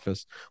attorney's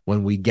office.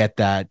 When we get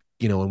that,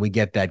 when we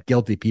get that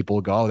guilty, people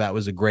will go, oh, that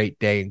was a great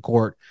day in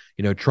court,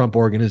 Trump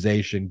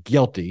organization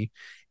guilty.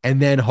 And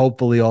then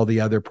hopefully all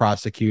the other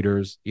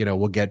prosecutors,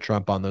 will get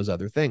Trump on those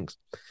other things.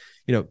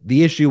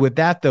 The issue with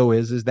that, though,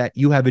 is that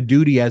you have a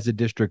duty as a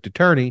district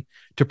attorney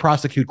to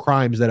prosecute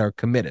crimes that are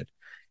committed.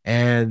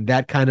 And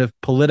that kind of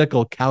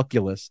political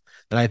calculus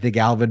that I think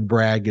Alvin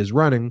Bragg is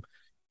running,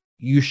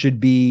 you should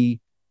be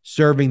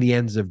serving the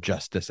ends of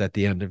justice at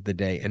the end of the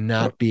day and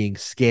not being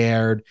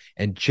scared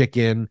and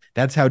chicken.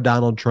 That's how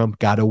Donald Trump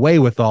got away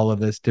with all of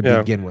this to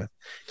begin with.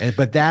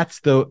 But that's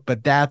the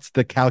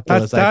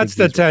calculus. That's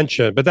the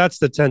tension. But that's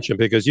the tension,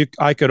 because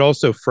I could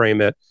also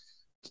frame it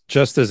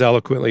just as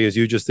eloquently as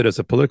you just did, as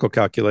a political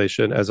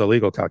calculation, as a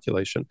legal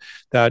calculation,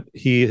 that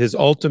his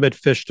ultimate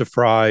fish to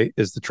fry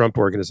is the Trump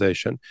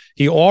Organization.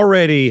 He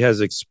already has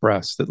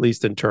expressed, at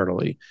least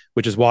internally,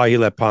 which is why he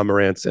let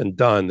Pomerantz and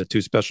Dunn, the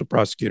two special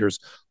prosecutors,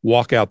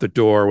 walk out the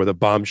door with a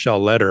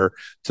bombshell letter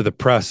to the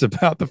press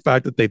about the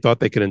fact that they thought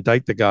they could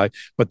indict the guy,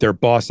 but their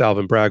boss,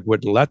 Alvin Bragg,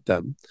 wouldn't let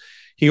them.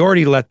 He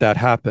already let that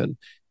happen.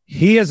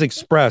 He has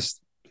expressed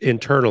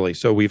internally,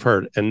 so we've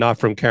heard, and not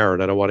from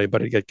Karen. I don't want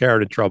anybody to get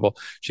Karen in trouble.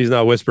 She's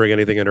not whispering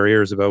anything in her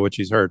ears about what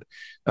she's heard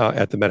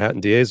at the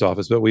Manhattan DA's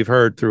office, but we've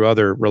heard through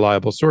other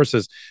reliable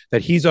sources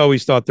that he's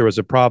always thought there was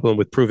a problem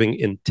with proving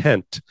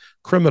intent,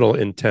 criminal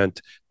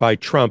intent, by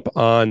Trump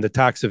on the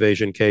tax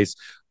evasion case,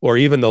 or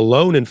even the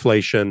loan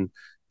inflation,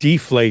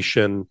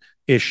 deflation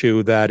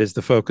issue that is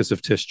the focus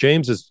of Tish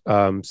James's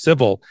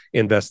civil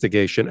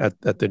investigation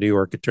at the New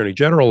York Attorney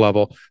General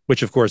level,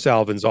 which of course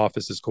Alvin's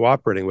office is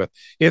cooperating with.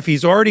 If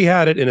he's already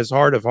had it in his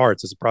heart of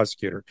hearts as a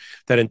prosecutor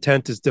that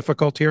intent is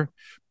difficult here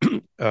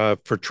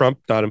for Trump,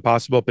 not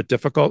impossible, but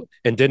difficult,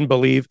 and didn't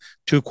believe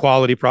two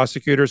quality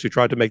prosecutors who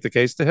tried to make the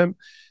case to him,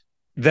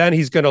 then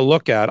he's going to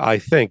look at, I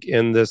think,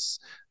 in this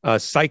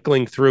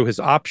cycling through his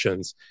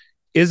options,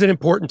 is it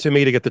important to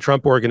me to get the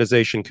Trump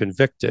Organization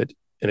convicted?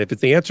 And if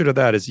the answer to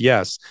that is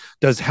yes,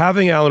 does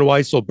having Alan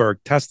Weisselberg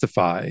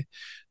testify,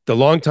 the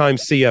longtime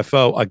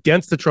CFO,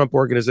 against the Trump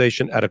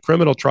Organization at a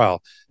criminal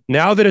trial,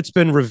 now that it's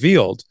been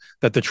revealed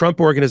that the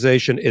Trump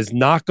Organization is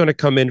not going to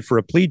come in for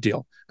a plea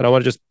deal, and I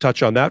want to just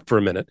touch on that for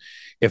a minute.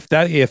 If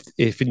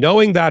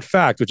knowing that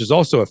fact, which is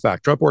also a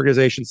fact, Trump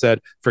Organization said,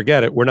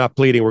 forget it, we're not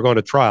pleading, we're going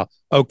to trial.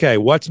 Okay,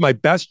 what's my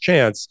best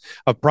chance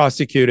of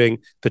prosecuting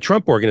the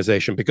Trump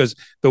Organization? Because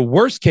the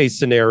worst case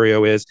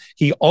scenario is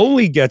he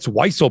only gets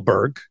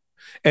Weisselberg,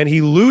 and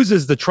he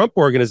loses the Trump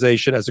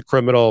Organization as a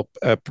criminal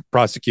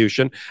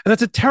prosecution. And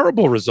that's a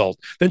terrible result.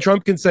 Then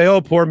Trump can say,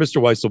 oh, poor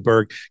Mr.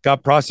 Weisselberg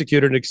got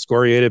prosecuted and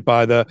excoriated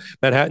by the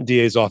Manhattan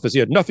DA's office. He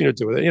had nothing to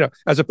do with it,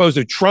 as opposed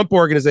to Trump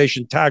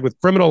Organization tagged with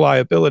criminal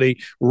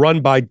liability run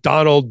by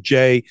Donald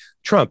J.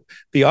 Trump.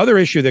 The other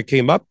issue that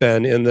came up,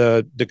 Ben, in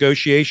the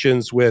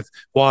negotiations with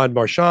Juan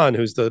Marchand,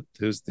 who's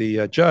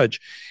the judge,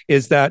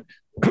 is that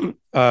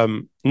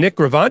Nick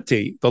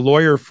Gravanti, the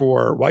lawyer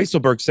for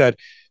Weisselberg, said,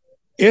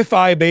 if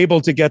I'm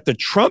able to get the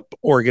Trump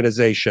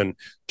Organization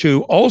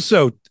to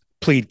also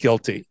plead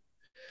guilty,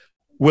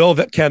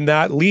 can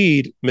that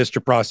lead,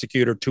 Mr.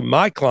 Prosecutor, to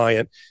my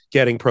client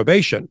getting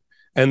probation?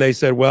 And they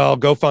said, well,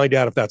 go find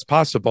out if that's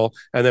possible,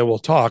 and then we'll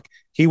talk.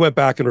 He went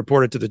back and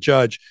reported to the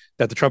judge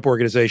that the Trump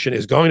Organization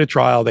is going to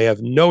trial. They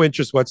have no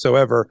interest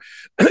whatsoever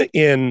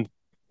in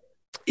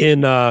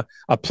a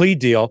plea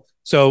deal.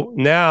 So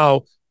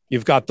now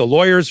you've got the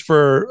lawyers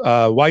for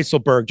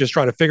Weisselberg just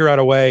trying to figure out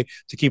a way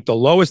to keep the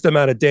lowest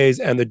amount of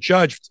days, and the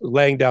judge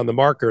laying down the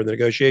marker in the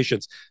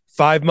negotiations.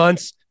 5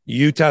 months,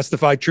 you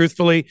testify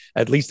truthfully,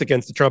 at least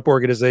against the Trump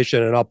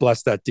Organization, and I'll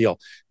bless that deal.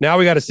 Now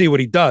we got to see what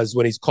he does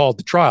when he's called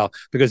to trial,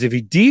 because if he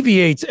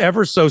deviates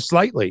ever so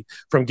slightly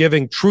from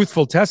giving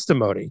truthful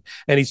testimony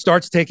and he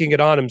starts taking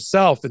it on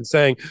himself and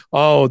saying,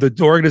 oh, the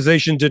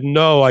organization didn't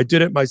know, I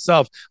did it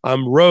myself,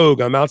 I'm rogue,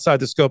 I'm outside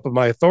the scope of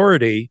my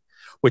authority,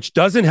 which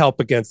doesn't help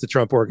against the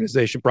Trump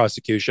Organization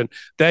prosecution,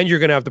 then you're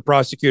going to have the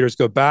prosecutors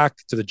go back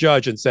to the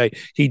judge and say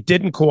he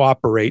didn't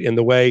cooperate in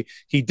the way,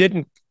 he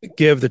didn't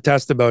give the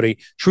testimony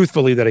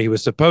truthfully that he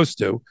was supposed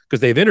to,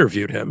 because they've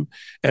interviewed him.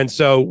 And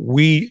so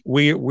we're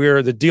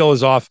the deal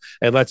is off,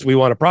 and we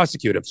want to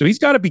prosecute him. So he's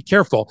got to be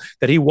careful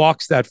that he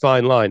walks that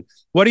fine line.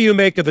 What do you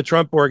make of the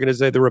Trump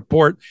Organization, the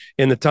report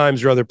in the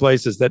Times or other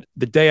places that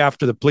the day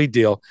after the plea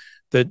deal,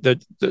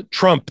 the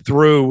Trump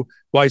threw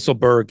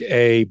Weisselberg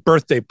a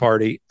birthday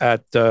party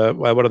at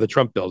one of the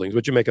Trump buildings?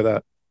 What'd you make of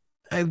that?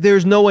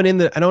 There's no one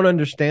I don't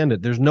understand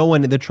it. There's no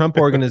one. The Trump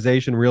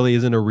Organization really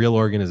isn't a real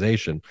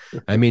organization.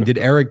 I mean, did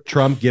Eric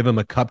Trump give him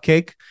a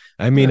cupcake?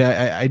 I mean,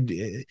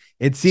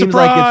 it seems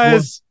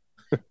Surprise!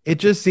 it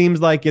just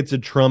seems like it's a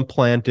Trump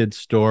planted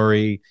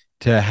story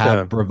to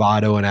have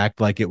bravado and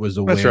act like it was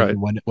a That's win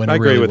right. when I it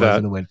agree really with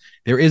wasn't that. a win.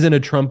 There isn't a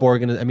Trump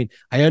organization. I mean,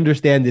 I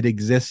understand it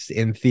exists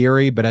in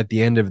theory, but at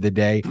the end of the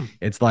day,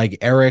 it's like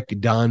Eric,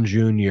 Don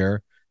Jr.,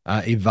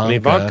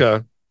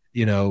 Ivanka,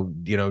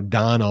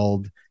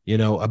 Donald,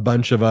 a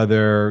bunch of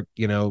other,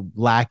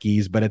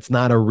 lackeys, but it's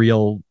not a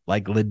real,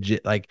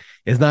 legit,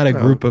 it's not a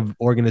group of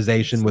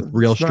organization with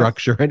real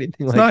structure or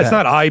anything like that. It's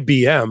not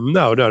IBM.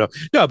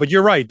 No, but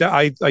you're right.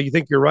 I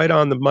think you're right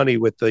on the money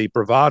with the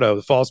bravado,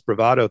 the false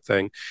bravado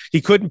thing.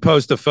 He couldn't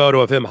post a photo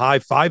of him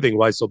high-fiving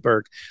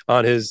Weisselberg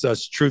on his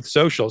Truth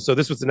Social. So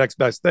this was the next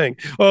best thing.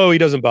 Oh, he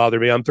doesn't bother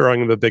me. I'm throwing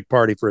him a big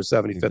party for his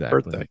 75th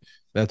birthday.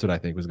 That's what I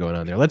think was going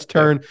on there. Let's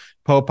turn,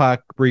 Popak,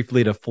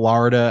 briefly to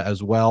Florida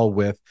as well,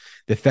 with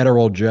the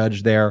federal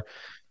judge there.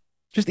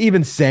 Just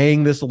even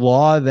saying this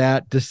law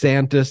that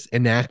DeSantis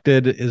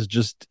enacted is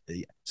just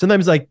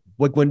sometimes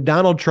like when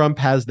Donald Trump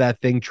has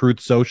that thing, Truth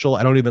Social,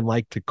 I don't even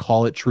like to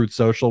call it Truth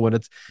Social when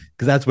it's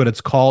because that's what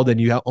it's called.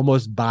 And you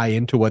almost buy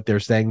into what they're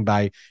saying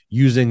by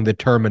using the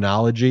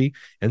terminology.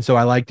 And so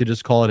I like to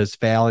just call it his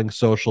failing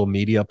social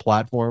media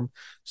platform.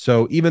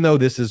 So even though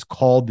this is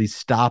called the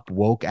Stop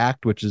Woke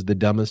Act, which is the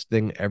dumbest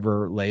thing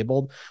ever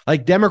labeled,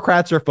 like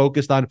Democrats are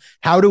focused on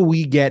how do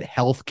we get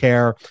health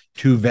care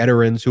to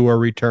veterans who are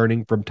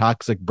returning from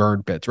toxic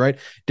burn pits, right?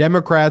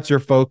 Democrats are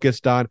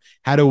focused on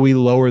how do we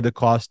lower the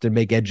cost and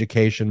make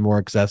education more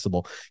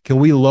accessible? Can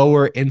we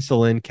lower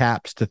insulin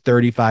caps to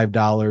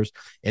 $35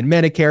 in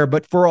Medicare,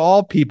 but for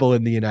all people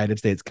in the United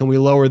States? Can we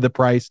lower the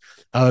price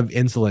of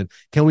insulin?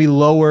 Can we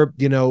lower,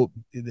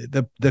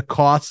 the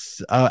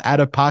costs,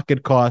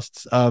 out-of-pocket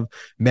costs of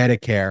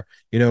Medicare?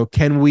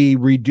 Can we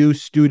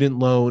reduce student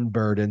loan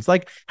burdens?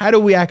 Like, how do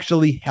we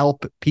actually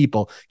help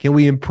people? Can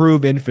we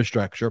improve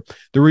infrastructure?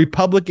 The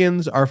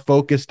Republicans are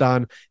focused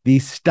on the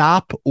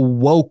Stop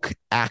Woke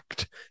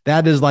Act.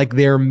 That is like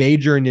their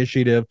major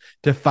initiative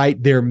to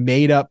fight their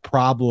made up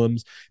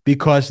problems,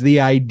 because the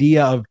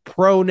idea of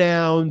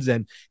pronouns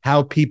and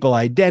how people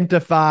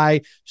identify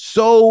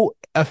so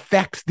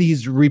affects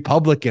these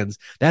Republicans.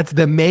 That's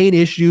the main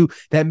issue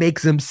that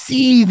makes them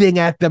seething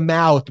at the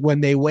mouth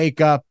when they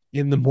wake up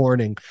in the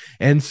morning.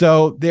 And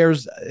so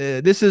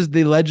this is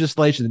the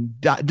legislation.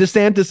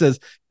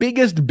 DeSantis's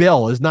biggest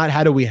bill is not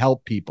how do we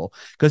help people,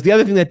 because the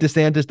other thing that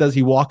DeSantis does,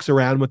 he walks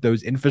around with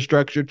those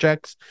infrastructure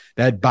checks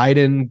that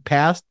Biden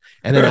passed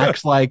and then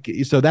acts like,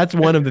 so that's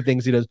one of the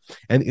things he does.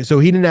 And so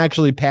he didn't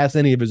actually pass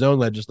any of his own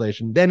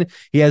legislation. Then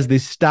he has the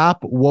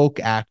Stop Woke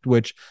Act,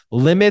 which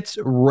limits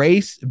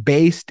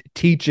race-based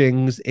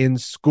teachings in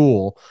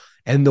school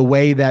and the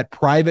way that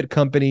private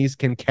companies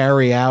can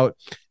carry out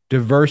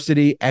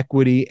diversity,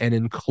 equity, and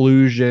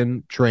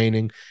inclusion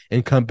training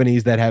in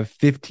companies that have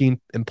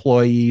 15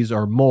 employees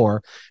or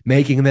more,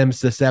 making them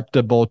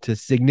susceptible to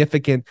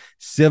significant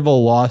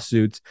civil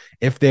lawsuits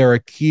if they're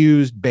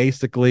accused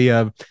basically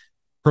of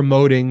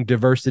promoting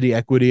diversity,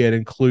 equity, and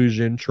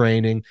inclusion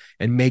training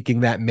and making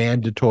that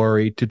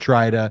mandatory to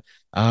try to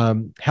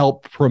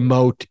help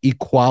promote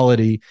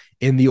equality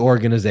in the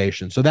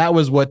organization. So that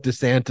was what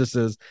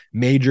DeSantis's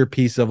major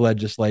piece of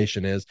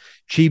legislation is.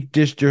 Chief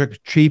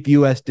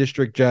U.S.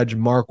 District Judge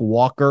Mark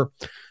Walker,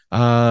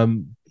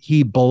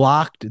 he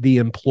blocked the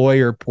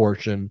employer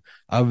portion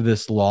of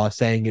this law,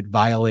 saying it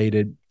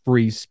violated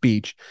free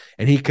speech.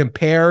 And he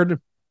compared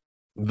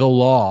the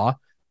law,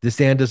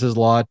 DeSantis's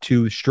law,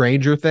 to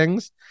Stranger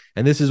Things.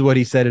 And this is what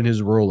he said in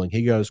his ruling.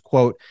 He goes,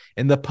 quote,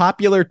 "In the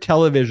popular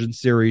television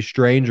series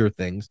Stranger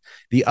Things,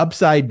 the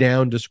Upside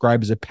Down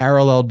describes a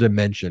parallel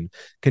dimension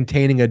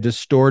containing a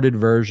distorted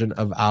version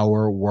of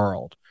our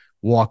world,"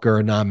 Walker,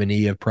 a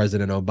nominee of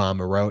President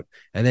Obama, wrote.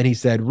 And then he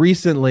said,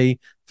 "Recently,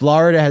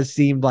 Florida has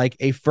seemed like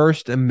a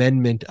First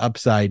Amendment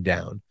upside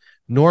down.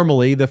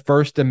 Normally, the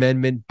First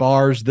Amendment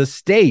bars the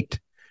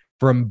state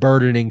from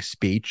burdening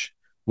speech,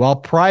 while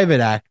private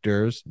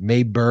actors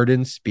may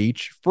burden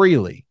speech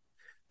freely.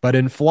 But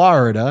in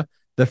Florida,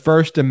 the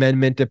First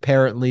Amendment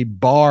apparently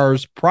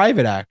bars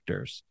private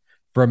actors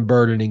from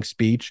burdening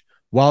speech,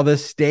 while the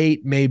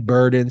state may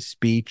burden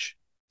speech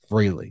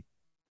freely."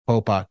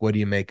 Popok, what do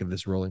you make of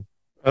this ruling?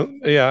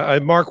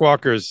 Mark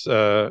Walker's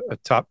a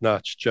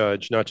top-notch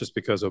judge, not just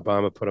because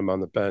Obama put him on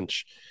the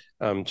bench,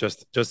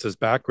 just his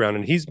background.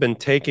 And he's been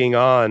taking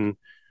on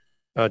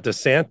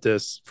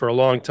DeSantis for a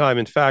long time.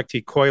 In fact,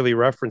 he coyly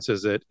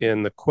references it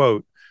in the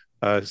quote,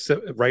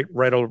 right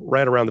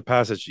around the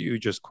passage you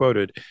just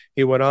quoted.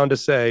 He went on to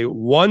say,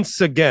 "Once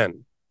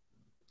again,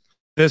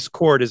 this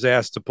court is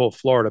asked to pull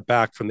Florida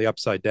back from the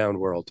upside down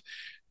world."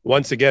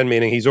 Once again,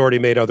 meaning he's already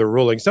made other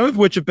rulings, some of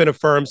which have been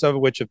affirmed, some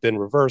of which have been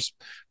reversed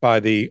by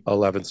the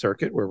 11th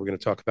Circuit, where we're going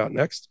to talk about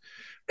next.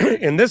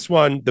 In this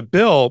one, the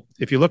bill,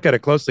 if you look at it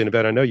closely, and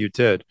I know you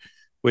did,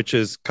 which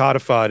is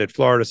codified at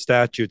Florida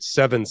Statute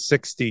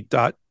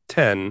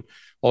 760.10,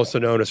 also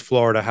known as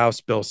Florida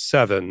House Bill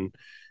 7.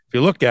 If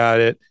you look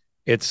at it,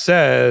 it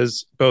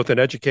says both in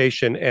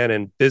education and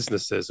in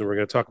businesses, and we're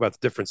going to talk about the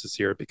differences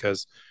here,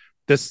 because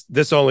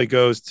this only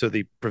goes to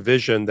the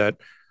provision that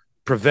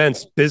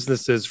prevents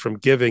businesses from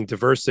giving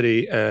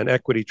diversity and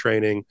equity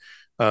training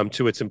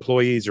to its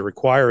employees, or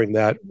requiring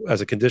that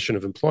as a condition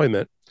of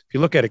employment. If you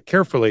look at it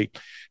carefully,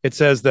 it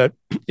says that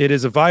it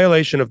is a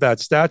violation of that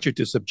statute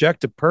to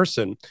subject a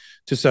person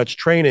to such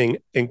training,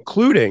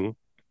 including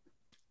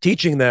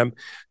teaching them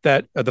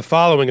that the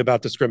following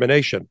about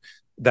discrimination: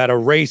 that a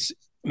race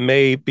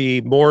may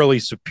be morally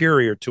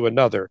superior to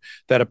another,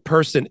 that a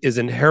person is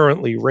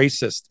inherently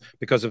racist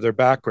because of their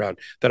background,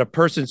 that a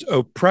person's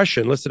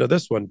oppression, listen to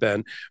this one,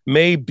 Ben,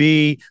 may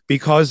be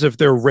because of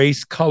their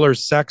race, color,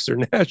 sex, or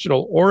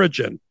national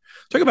origin.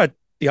 Talk about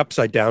the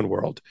upside down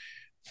world.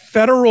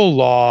 Federal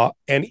law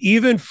and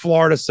even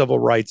Florida Civil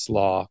Rights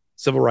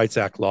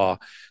Act law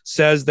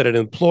says that an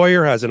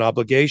employer has an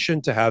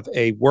obligation to have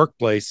a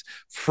workplace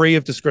free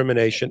of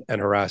discrimination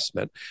and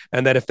harassment,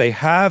 and that if they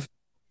have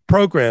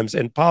programs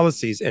and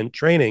policies and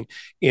training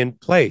in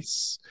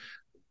place,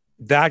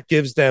 that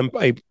gives them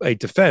a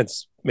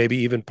defense maybe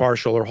even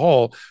partial or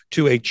whole,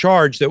 to a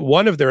charge that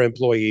one of their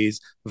employees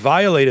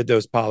violated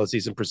those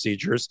policies and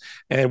procedures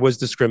and was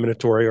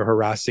discriminatory or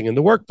harassing in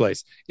the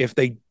workplace. If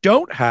they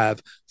don't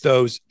have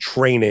those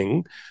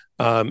training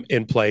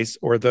in place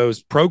or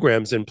those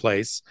programs in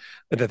place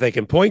that they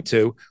can point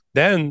to,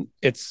 then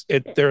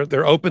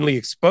they're openly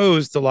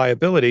exposed to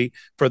liability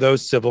for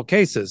those civil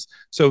cases.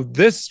 So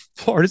this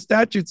Florida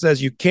statute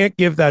says you can't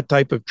give that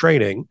type of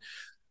training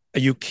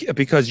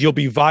because you'll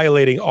be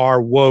violating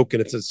our woke, and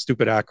it's a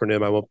stupid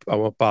acronym I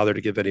won't bother to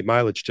give any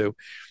mileage to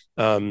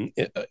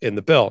in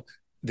the bill.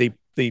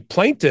 The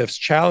plaintiffs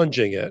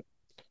challenging it,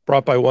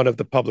 brought by one of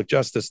the public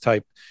justice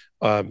type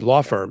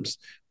law firms,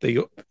 they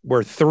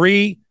were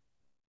 3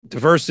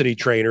 diversity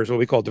trainers, what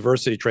we call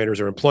diversity trainers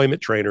or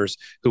employment trainers,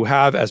 who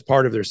have as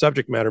part of their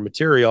subject matter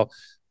material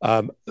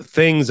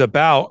things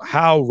about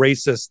how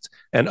racist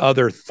and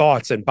other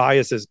thoughts and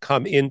biases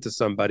come into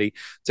somebody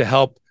to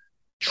help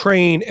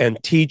train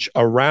and teach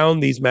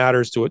around these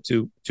matters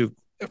to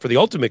for the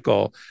ultimate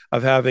goal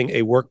of having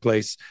a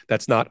workplace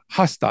that's not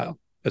hostile,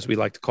 as we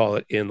like to call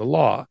it in the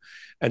law.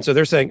 And so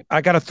they're saying,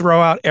 I got to throw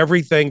out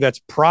everything that's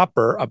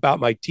proper about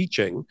my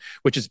teaching,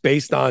 which is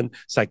based on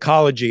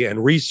psychology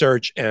and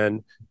research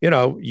and,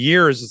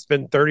 years. It's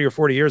been 30 or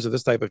 40 years of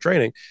this type of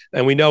training,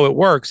 and we know it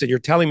works. And you're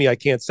telling me I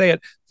can't say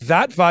it.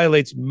 That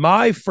violates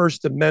my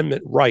First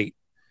Amendment right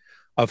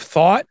of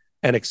thought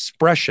and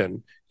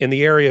expression in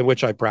the area in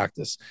which I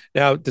practice.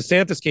 Now,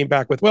 DeSantis came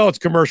back with, well, it's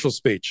commercial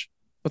speech.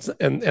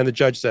 And the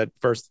judge said,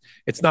 first,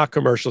 it's not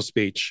commercial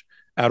speech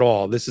at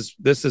all. This is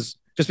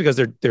just because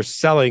they're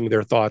selling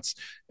their thoughts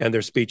and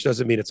their speech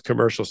doesn't mean it's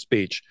commercial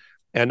speech.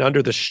 And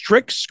under the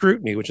strict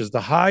scrutiny, which is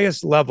the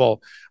highest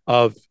level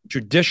of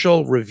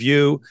judicial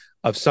review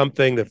of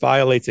something that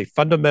violates a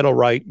fundamental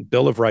right,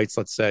 Bill of Rights,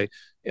 let's say,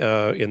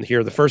 in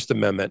here, the First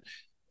Amendment,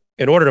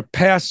 in order to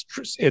pass,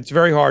 it's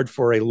very hard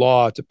for a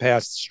law to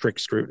pass strict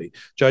scrutiny.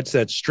 Judge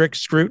said strict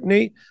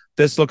scrutiny.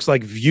 This looks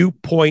like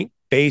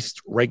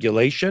viewpoint-based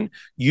regulation.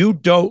 You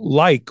don't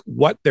like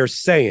what they're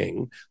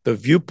saying, the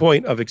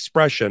viewpoint of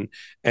expression,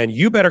 and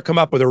you better come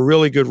up with a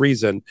really good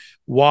reason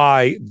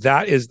why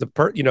that is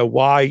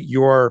why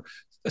your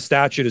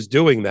statute is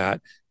doing that,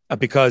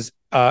 because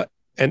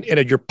and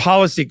your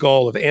policy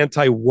goal of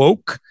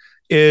anti-woke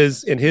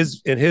is, in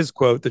his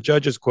quote, the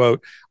judge's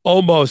quote,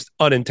 almost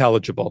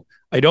unintelligible.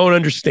 I don't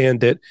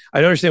understand it.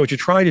 I don't understand what you're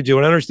trying to do,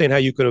 and I understand how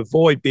you could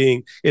avoid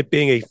it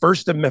being a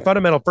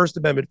fundamental First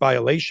Amendment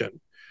violation.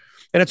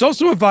 And it's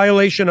also a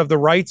violation of the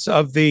rights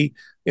of the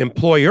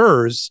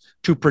employers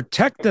to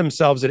protect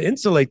themselves and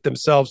insulate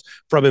themselves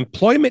from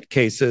employment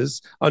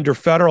cases under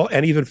federal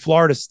and even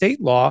Florida state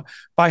law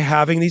by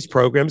having these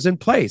programs in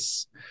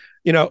place.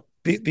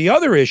 The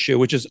other issue,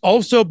 which is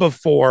also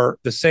before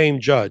the same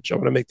judge, I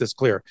want to make this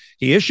clear.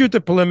 He issued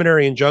the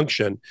preliminary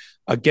injunction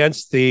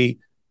against the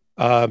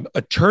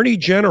Attorney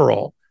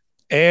General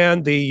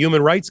and the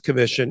Human Rights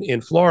Commission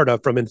in Florida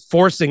from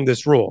enforcing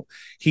this rule.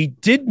 He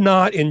did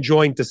not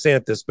enjoin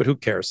DeSantis, but who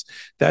cares?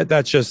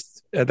 That's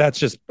just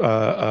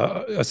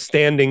a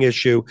standing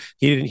issue.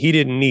 He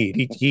didn't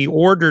need. He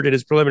ordered in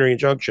his preliminary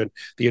injunction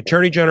the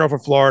Attorney General for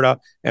Florida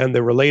and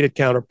the related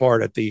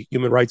counterpart at the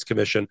Human Rights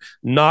Commission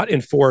not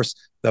enforce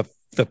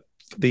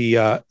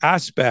the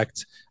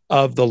aspect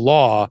of the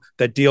law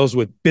that deals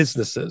with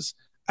businesses.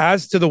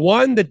 As to the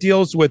one that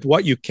deals with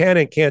what you can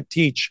and can't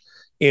teach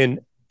in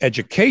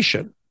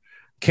education,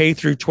 K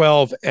through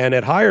 12 and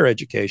at higher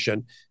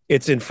education,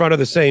 it's in front of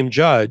the same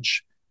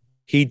judge.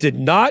 He did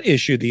not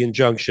issue the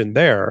injunction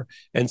there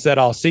and said,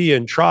 I'll see you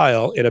in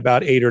trial in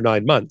about 8 or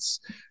 9 months.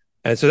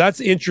 And so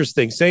that's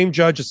interesting. Same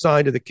judge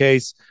assigned to the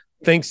case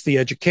thinks the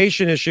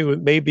education issue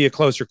may be a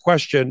closer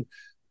question,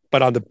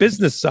 but on the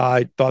business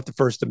side, thought the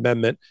First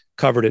Amendment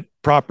covered it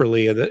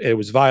properly and that it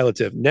was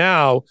violative.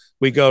 Now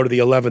we go to the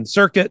 11th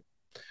Circuit,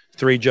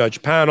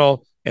 3-judge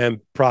panel, and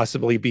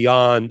possibly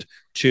beyond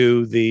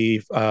to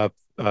the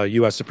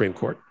U.S. Supreme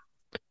Court.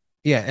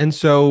 Yeah. And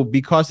so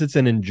because it's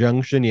an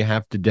injunction, you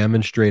have to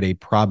demonstrate a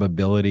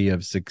probability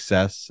of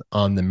success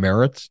on the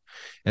merits.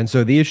 And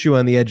so the issue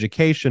on the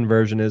education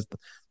version is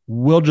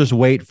we'll just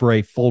wait for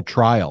a full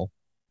trial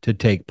to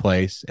take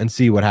place and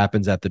see what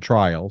happens at the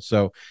trial.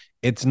 So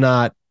it's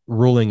not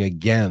ruling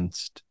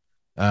against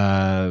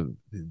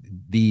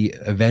the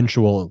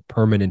eventual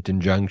permanent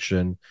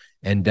injunction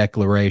and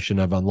declaration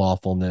of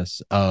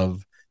unlawfulness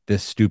of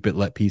this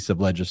stupid piece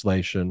of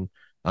legislation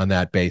on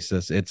that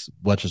basis. It's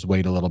let's just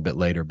wait a little bit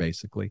later,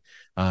 basically.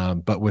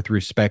 But with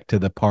respect to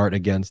the part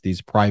against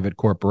these private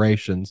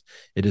corporations,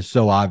 it is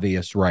so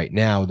obvious right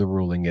now, the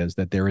ruling is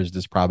that there is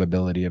this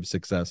probability of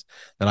success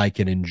that I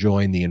can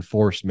enjoin the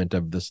enforcement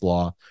of this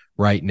law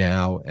right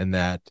now, and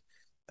that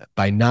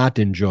by not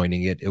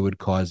enjoining it, it would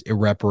cause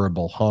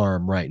irreparable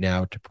harm right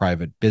now to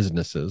private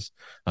businesses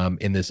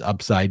in this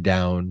upside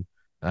down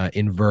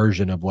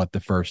inversion of what the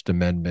First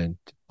Amendment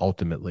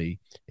ultimately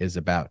is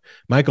about.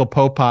 Michael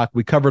Popok,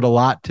 we covered a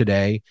lot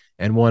today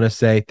and want to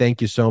say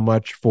thank you so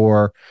much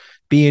for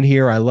being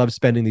here. I love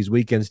spending these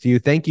weekends to you.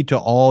 Thank you to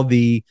all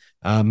the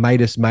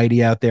Meidas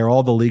Mighty out there,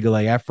 all the Legal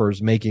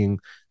AFers making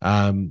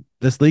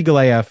this Legal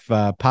AF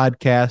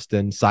podcast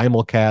and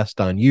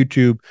simulcast on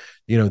YouTube,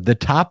 the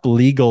top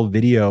legal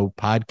video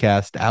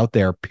podcast out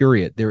there,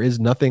 period. There is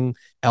nothing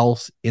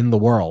else in the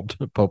world,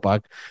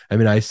 Popok. I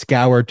mean, I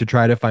scoured to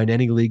try to find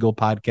any legal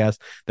podcast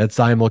that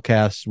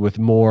simulcasts with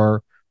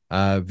more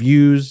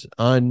views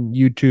on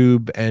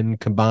YouTube and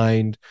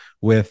combined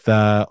with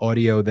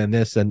audio than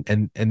this,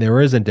 and there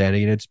isn't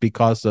any, and it's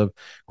because of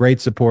great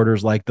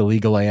supporters like the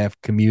Legal AF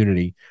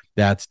community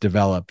that's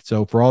developed.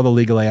 So for all the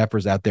Legal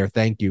AFers out there,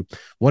 thank you.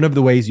 One of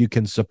the ways you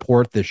can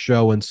support the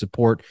show and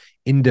support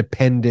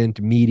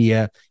independent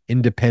media,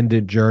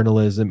 independent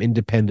journalism,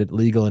 independent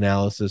legal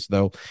analysis,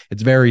 though,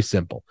 it's very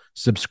simple.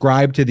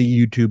 Subscribe to the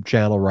YouTube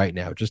channel right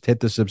now. Just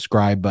hit the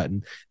subscribe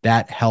button.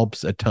 That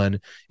helps a ton.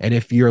 And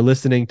if you're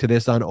listening to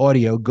this on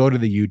audio, go to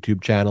the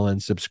YouTube channel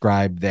and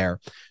subscribe there.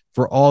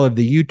 For all of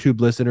the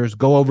YouTube listeners,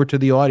 go over to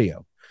the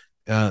audio.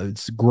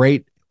 It's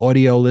great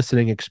audio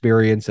listening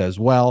experience as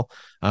well.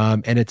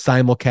 And it's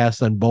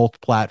simulcast on both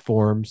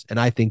platforms. And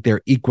I think they're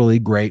equally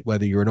great,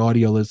 whether you're an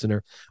audio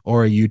listener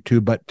or a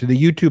YouTube. But to the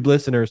YouTube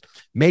listeners,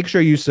 make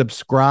sure you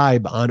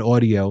subscribe on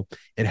audio.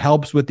 It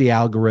helps with the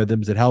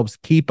algorithms. It helps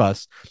keep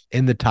us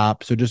in the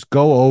top. So just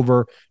go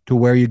over to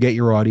where you get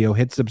your audio,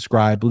 hit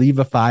subscribe, leave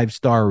a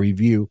 5-star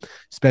review,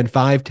 spend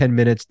 5-10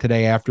 minutes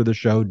today after the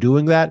show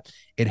doing that.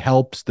 It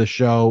helps the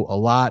show a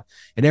lot.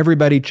 And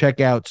everybody check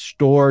out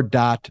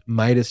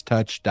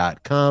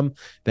store.meidastouch.com.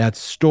 That's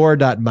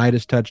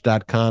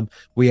store.meidastouch.com.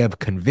 We have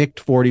Convict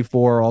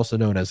 44, also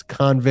known as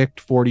Convict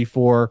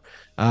 44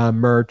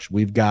 merch.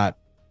 We've got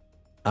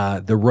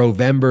the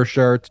Rovember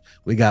shirts.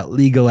 We got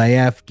Legal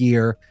AF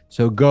gear.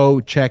 So go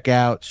check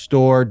out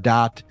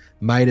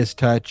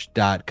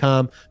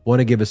store.meidastouch.com. Want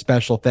to give a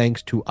special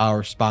thanks to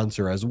our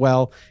sponsor as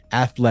well,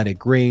 Athletic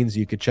Greens.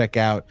 You could check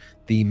out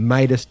the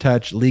Meidas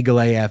Touch Legal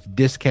AF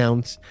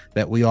discounts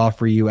that we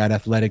offer you at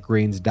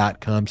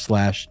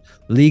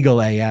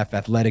athleticgreens.com/legalaf,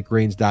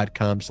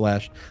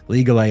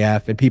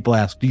 athleticgreens.com/legalaf. And people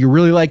ask, do you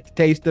really like the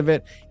taste of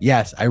it?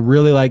 Yes, I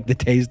really like the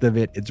taste of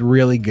it. It's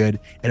really good,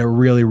 and it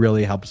really,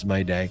 really helps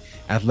my day.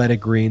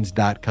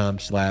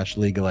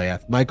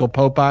 athleticgreens.com/legalaf. Michael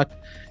Popok,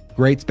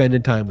 great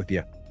spending time with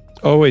you.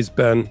 Always,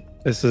 Ben.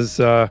 This is,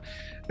 and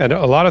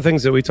a lot of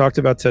things that we talked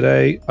about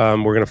today,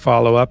 we're going to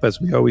follow up as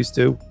we always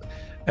do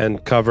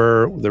and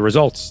cover the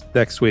results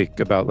next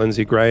week about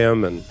Lindsey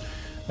Graham and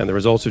the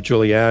results of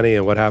Giuliani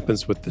and what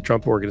happens with the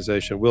Trump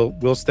organization.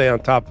 We'll stay on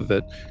top of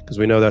it because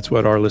we know that's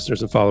what our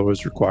listeners and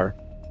followers require.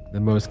 The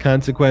most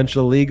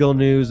consequential legal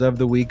news of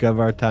the week of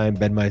our time.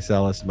 Ben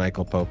Meiselas,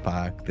 Michael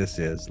Popok. This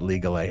is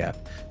Legal AF.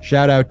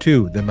 Shout out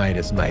to the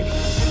Meidas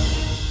Mighty.